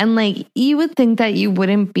now. And like, you would think that you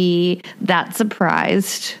wouldn't be that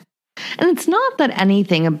surprised. And it's not that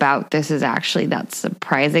anything about this is actually that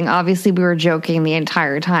surprising. Obviously, we were joking the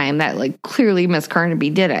entire time that like clearly Miss Carnaby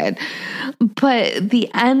did it. But the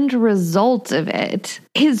end result of it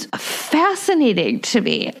is fascinating to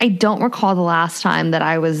me. I don't recall the last time that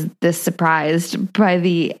I was this surprised by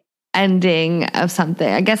the ending of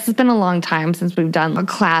something. I guess it's been a long time since we've done a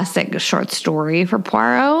classic short story for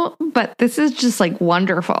Poirot, but this is just like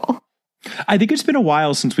wonderful. I think it's been a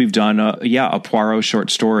while since we've done a Poirot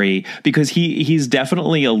short story, because he's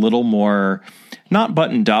definitely a little more, not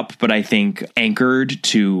buttoned up, but I think anchored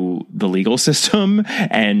to the legal system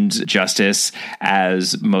and justice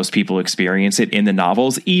as most people experience it in the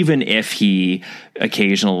novels, even if he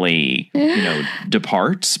occasionally,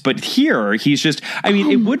 departs. But here he's just,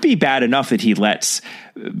 it would be bad enough that he lets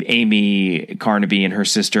Amy Carnaby and her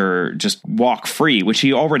sister just walk free, which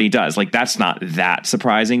he already does. Like, that's not that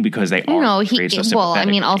surprising because they are.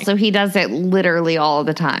 Also he does it literally all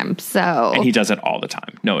the time. So, and he does it all the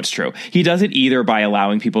time. No, it's true. He does it either by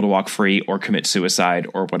allowing people to walk free or commit suicide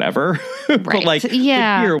or whatever. Right. But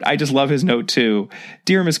here, I just love his note too.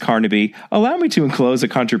 "Dear Miss Carnaby, allow me to enclose a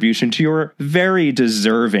contribution to your very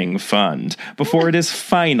deserving fund before it is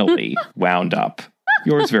finally wound up.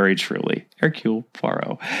 Yours very truly, Hercule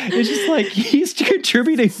Poirot." It's just like he's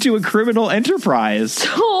contributing to a criminal enterprise.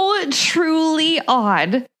 So truly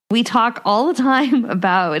odd. We talk all the time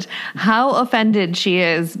about how offended she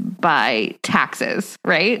is by taxes,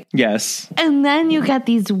 right? Yes. And then you get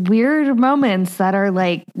these weird moments that are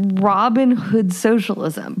like Robin Hood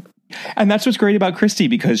socialism. And that's what's great about Christie,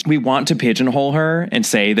 because we want to pigeonhole her and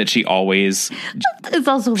say that she always it's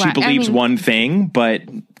also she believes one thing, but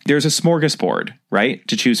there's a smorgasbord, right,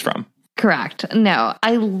 to choose from. Correct. No,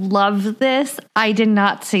 I love this. I did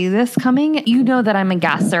not see this coming. You know that I'm a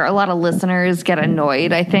guesser. A lot of listeners get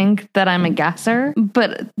annoyed, I think, that I'm a guesser.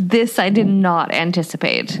 But this I did not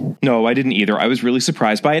anticipate. No, I didn't either. I was really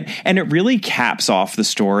surprised by it. And it really caps off the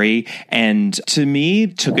story. And to me,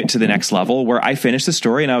 took it to the next level where I finished the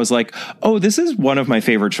story and I was like, oh, this is one of my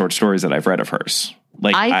favorite short stories that I've read of hers.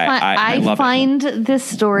 Like I find this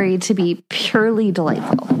story to be purely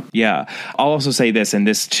delightful. Yeah. I'll also say this, and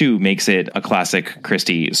this too makes it a classic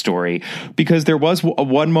Christie story, because there was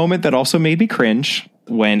one moment that also made me cringe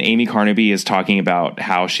when Amy Carnaby is talking about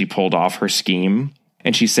how she pulled off her scheme.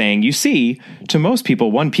 And she's saying, you see, to most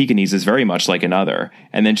people, one Pekingese is very much like another.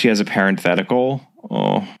 And then she has a parenthetical.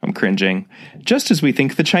 Oh, I'm cringing. Just as we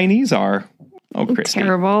think the Chinese are. Oh, Christie.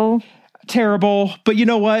 Terrible. But you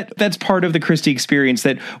know what? That's part of the Christie experience,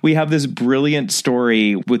 that we have this brilliant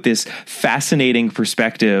story with this fascinating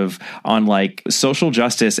perspective on like social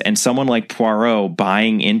justice and someone like Poirot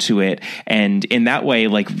buying into it. And in that way,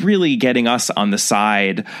 like really getting us on the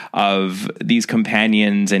side of these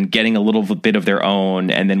companions and getting a little bit of their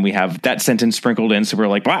own. And then we have that sentence sprinkled in. So we're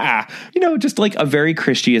like, wow, just like a very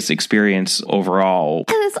Christian experience overall.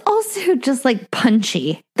 And it's also just like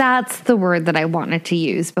punchy. That's the word that I wanted to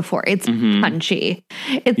use before. It's punchy.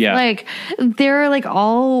 It's like there are like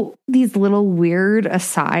all these little weird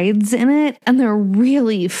asides in it, and they're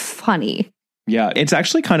really funny. Yeah, it's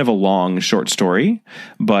actually kind of a long short story,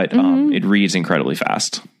 but it reads incredibly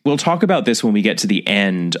fast. We'll talk about this when we get to the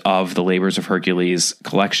end of the Labours of Hercules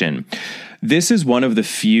collection. This is one of the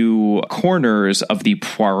few corners of the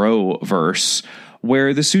Poirot verse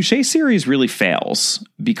where the Suchet series really fails,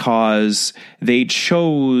 because they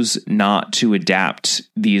chose not to adapt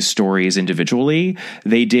these stories individually.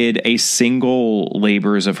 They did a single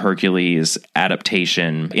Labours of Hercules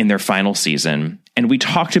adaptation in their final season. And we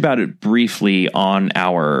talked about it briefly on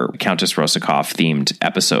our Countess Rosikoff themed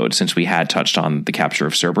episode, since we had touched on the capture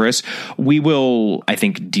of Cerberus. We will, I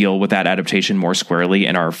think, deal with that adaptation more squarely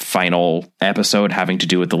in our final episode having to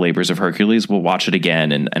do with the Labours of Hercules. We'll watch it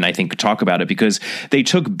again and I think talk about it, because they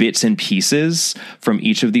took bits and pieces from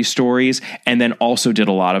each of these stories and then also did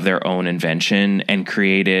a lot of their own invention and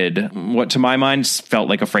created what to my mind felt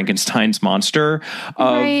like a Frankenstein's monster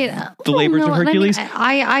of the Labours of Hercules.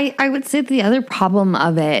 I would say the other problem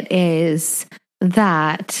of it is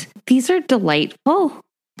that these are delightful.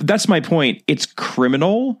 That's my point. It's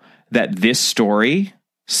criminal that this story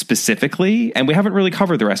specifically, and we haven't really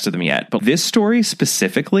covered the rest of them yet, but this story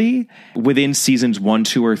specifically within seasons 1,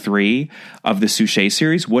 2, or 3 of the Suchet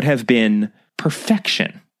series would have been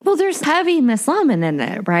perfection. Well, there's heavy Miss Lemon in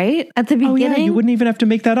it, right? At the beginning. Oh, yeah, you wouldn't even have to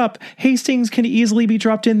make that up. Hastings can easily be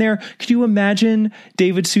dropped in there. Could you imagine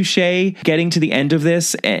David Suchet getting to the end of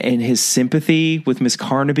this and his sympathy with Miss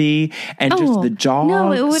Carnaby and just the dogs?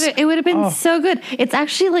 No, it would have been so good. It's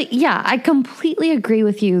actually like, I completely agree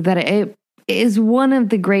with you that it is one of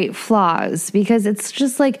the great flaws, because it's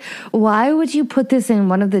just like, why would you put this in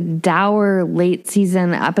one of the dour late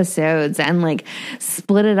season episodes and like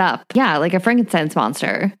split it up? Yeah, like a Frankenstein's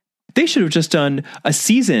monster. They should have just done a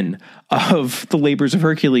season of the Labours of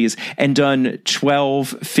Hercules and done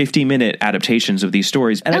 12 50-minute adaptations of these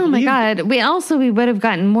stories. And my God. We would have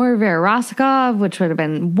gotten more Vera Rosikoff, which would have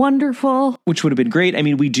been wonderful. Which would have been great. I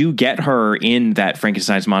mean, we do get her in that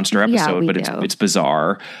Frankenstein's monster episode, but it's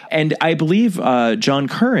bizarre. And I believe John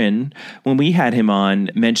Curran, when we had him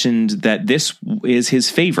on, mentioned that this is his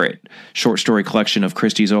favorite short story collection of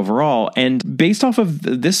Christie's overall. And based off of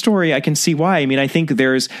this story, I can see why. I mean, I think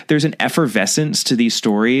there's an effervescence to these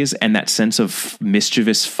stories and that sense of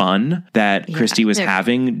mischievous fun that Christie was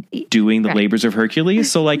having doing the Labours of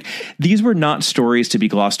Hercules. So like, these were not stories to be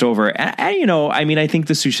glossed over. And, I think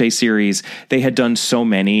the Suchet series, they had done so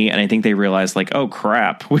many, and I think they realized like, oh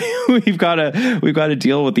crap, we've got to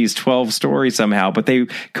deal with these 12 stories somehow. But they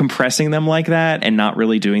compressing them like that and not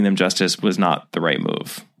really doing them justice was not the right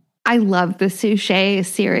move. I love the Suchet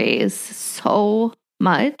series so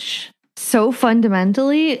much. So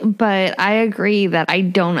fundamentally, but I agree that I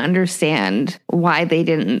don't understand why they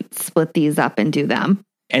didn't split these up and do them.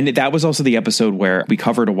 And that was also the episode where we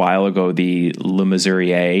covered a while ago the Le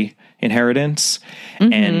Mesurier inheritance.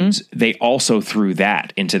 Mm-hmm. And they also threw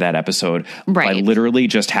that into that episode by literally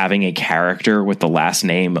just having a character with the last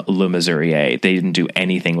name Le Mesurier. They didn't do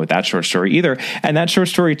anything with that short story either. And that short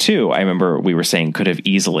story too, I remember we were saying could have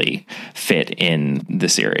easily fit in the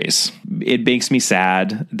series it makes me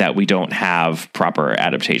sad that we don't have proper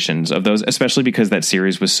adaptations of those, especially because that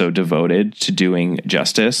series was so devoted to doing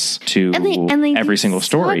justice to every single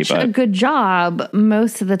story. But a good job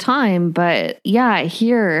most of the time. But yeah,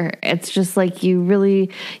 here it's just like you really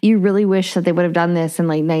wish that they would have done this in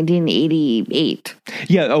like 1988.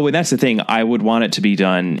 Yeah. Oh, and that's the thing. I would want it to be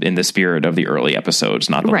done in the spirit of the early episodes,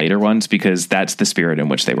 not the later ones, because that's the spirit in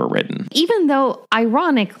which they were written. Even though,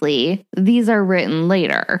 ironically, these are written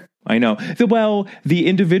later. I know. Well, the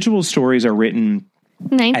individual stories are written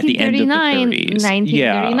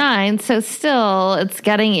 1939. So still, it's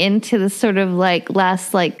getting into the sort of like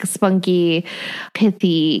less like spunky,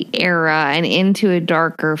 pithy era and into a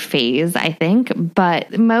darker phase, I think.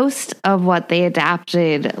 But most of what they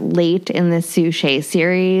adapted late in the Suchet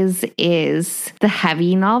series is the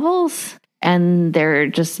heavy novels, and they're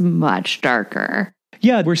just much darker.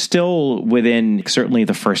 Yeah, we're still within certainly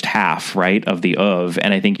the first half, right, of the of,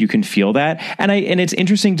 and I think you can feel that. And it's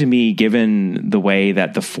interesting to me, given the way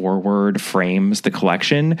that the foreword frames the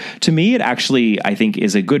collection. To me, it actually, I think,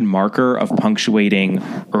 is a good marker of punctuating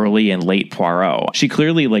early and late Poirot. She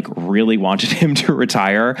clearly really wanted him to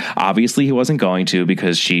retire. Obviously, he wasn't going to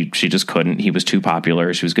because she just couldn't. He was too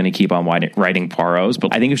popular. She was going to keep on writing Poirots.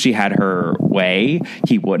 But I think if she had her way,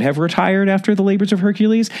 he would have retired after the Labours of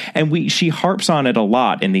Hercules. And she harps on it a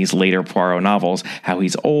lot in these later Poirot novels, how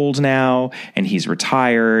he's old now and he's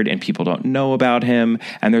retired and people don't know about him.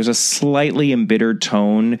 And there's a slightly embittered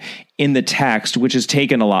tone in the text, which is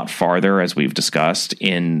taken a lot farther, as we've discussed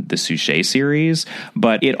in the Suchet series.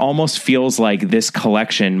 But it almost feels like this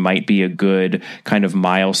collection might be a good kind of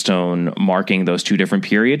milestone marking those two different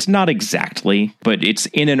periods. Not exactly, but it's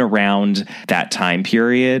in and around that time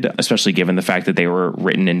period, especially given the fact that they were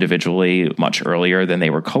written individually much earlier than they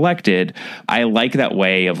were collected. I like that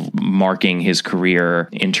way of marking his career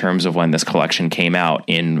in terms of when this collection came out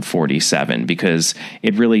in 47, because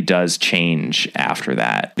it really does change after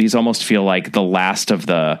that. These almost feel like the last of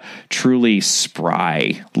the truly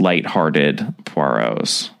spry, lighthearted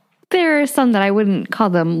Poirots. There are some that I wouldn't call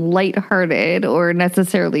them lighthearted or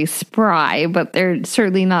necessarily spry, but they're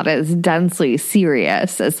certainly not as densely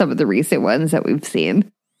serious as some of the recent ones that we've seen.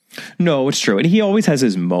 No, it's true. And he always has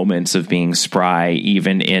his moments of being spry,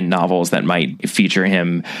 even in novels that might feature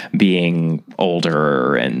him being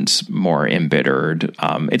older and more embittered.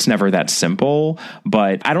 It's never that simple,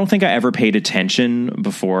 but I don't think I ever paid attention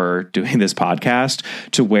before doing this podcast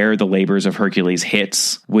to where the Labours of Hercules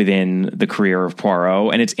hits within the career of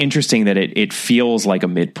Poirot. And it's interesting that it feels like a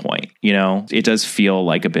midpoint, you know? It does feel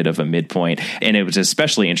like a bit of a midpoint. And it was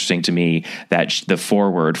especially interesting to me that the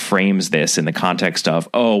foreword frames this in the context of,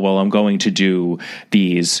 well, I'm going to do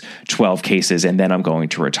these 12 cases and then I'm going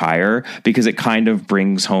to retire, because it kind of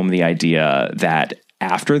brings home the idea that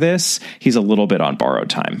after this, he's a little bit on borrowed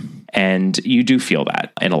time. And you do feel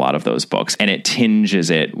that in a lot of those books. And it tinges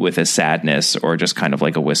it with a sadness or just kind of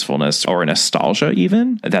like a wistfulness or a nostalgia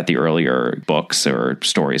even that the earlier books or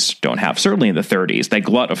stories don't have. Certainly in the 30s, that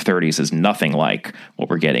glut of 30s is nothing like what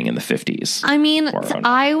we're getting in the 50s. I mean,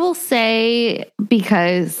 I will say,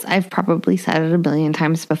 because I've probably said it a billion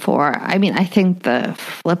times before, I mean, I think the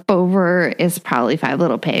flip over is probably Five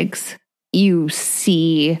Little Pigs. You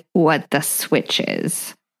see what the switch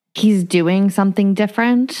is. He's doing something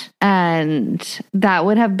different, and that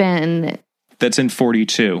would have been... That's in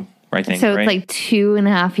 42, I think, so right? It's like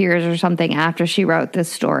 2.5 years or something after she wrote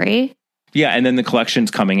this story. Yeah, and then the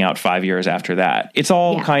collection's coming out 5 years after that. It's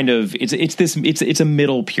all kind of... It's a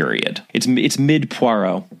middle period. It's mid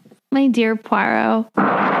Poirot. My dear Poirot.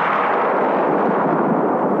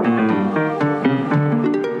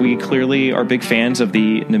 We clearly are big fans of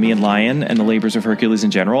the Nemean Lion and the Labours of Hercules in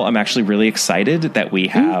general. I'm actually really excited that we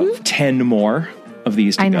have 10 more of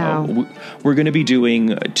these to go. We're going to be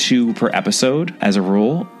doing 2 per episode as a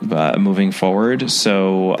rule moving forward.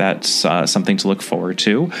 So that's something to look forward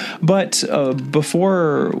to. But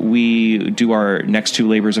before we do our next 2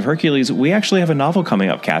 Labours of Hercules, we actually have a novel coming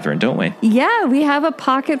up, Catherine, don't we? Yeah, we have A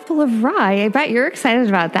Pocket Full of Rye. I bet you're excited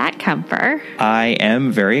about that, Kemper. I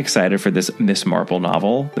am very excited for this Miss Marple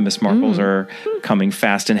novel. The Miss Marples are coming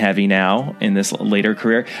fast and heavy now in this later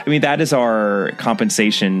career. I mean, that is our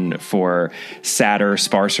compensation for sadder,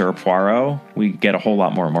 sparser Poirot. We get a whole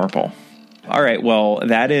lot more Marple. All right, well,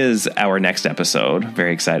 that is our next episode.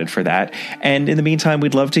 Very excited for that. And in the meantime,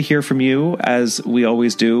 we'd love to hear from you, as we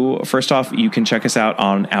always do. First off, you can check us out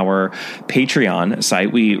on our Patreon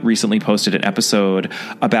site. We recently posted an episode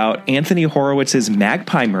about Anthony Horowitz's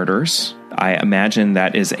Magpie Murders. I imagine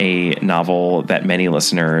that is a novel that many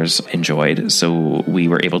listeners enjoyed, so we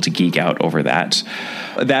were able to geek out over that.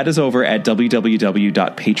 That is over at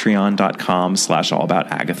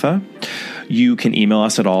www.patreon.com/allaboutagatha. You can email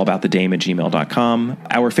us at allaboutthedame@gmail.com.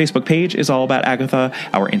 Our Facebook page is All About Agatha.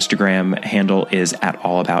 Our Instagram handle is at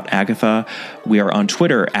All About Agatha. We are on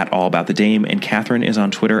Twitter at All About the Dame, and Catherine is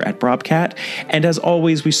on Twitter at Brobcat. And as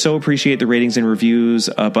always, we so appreciate the ratings and reviews.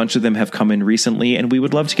 A bunch of them have come in recently, and we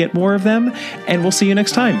would love to get more of them. And we'll see you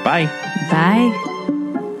next time. Bye. Bye.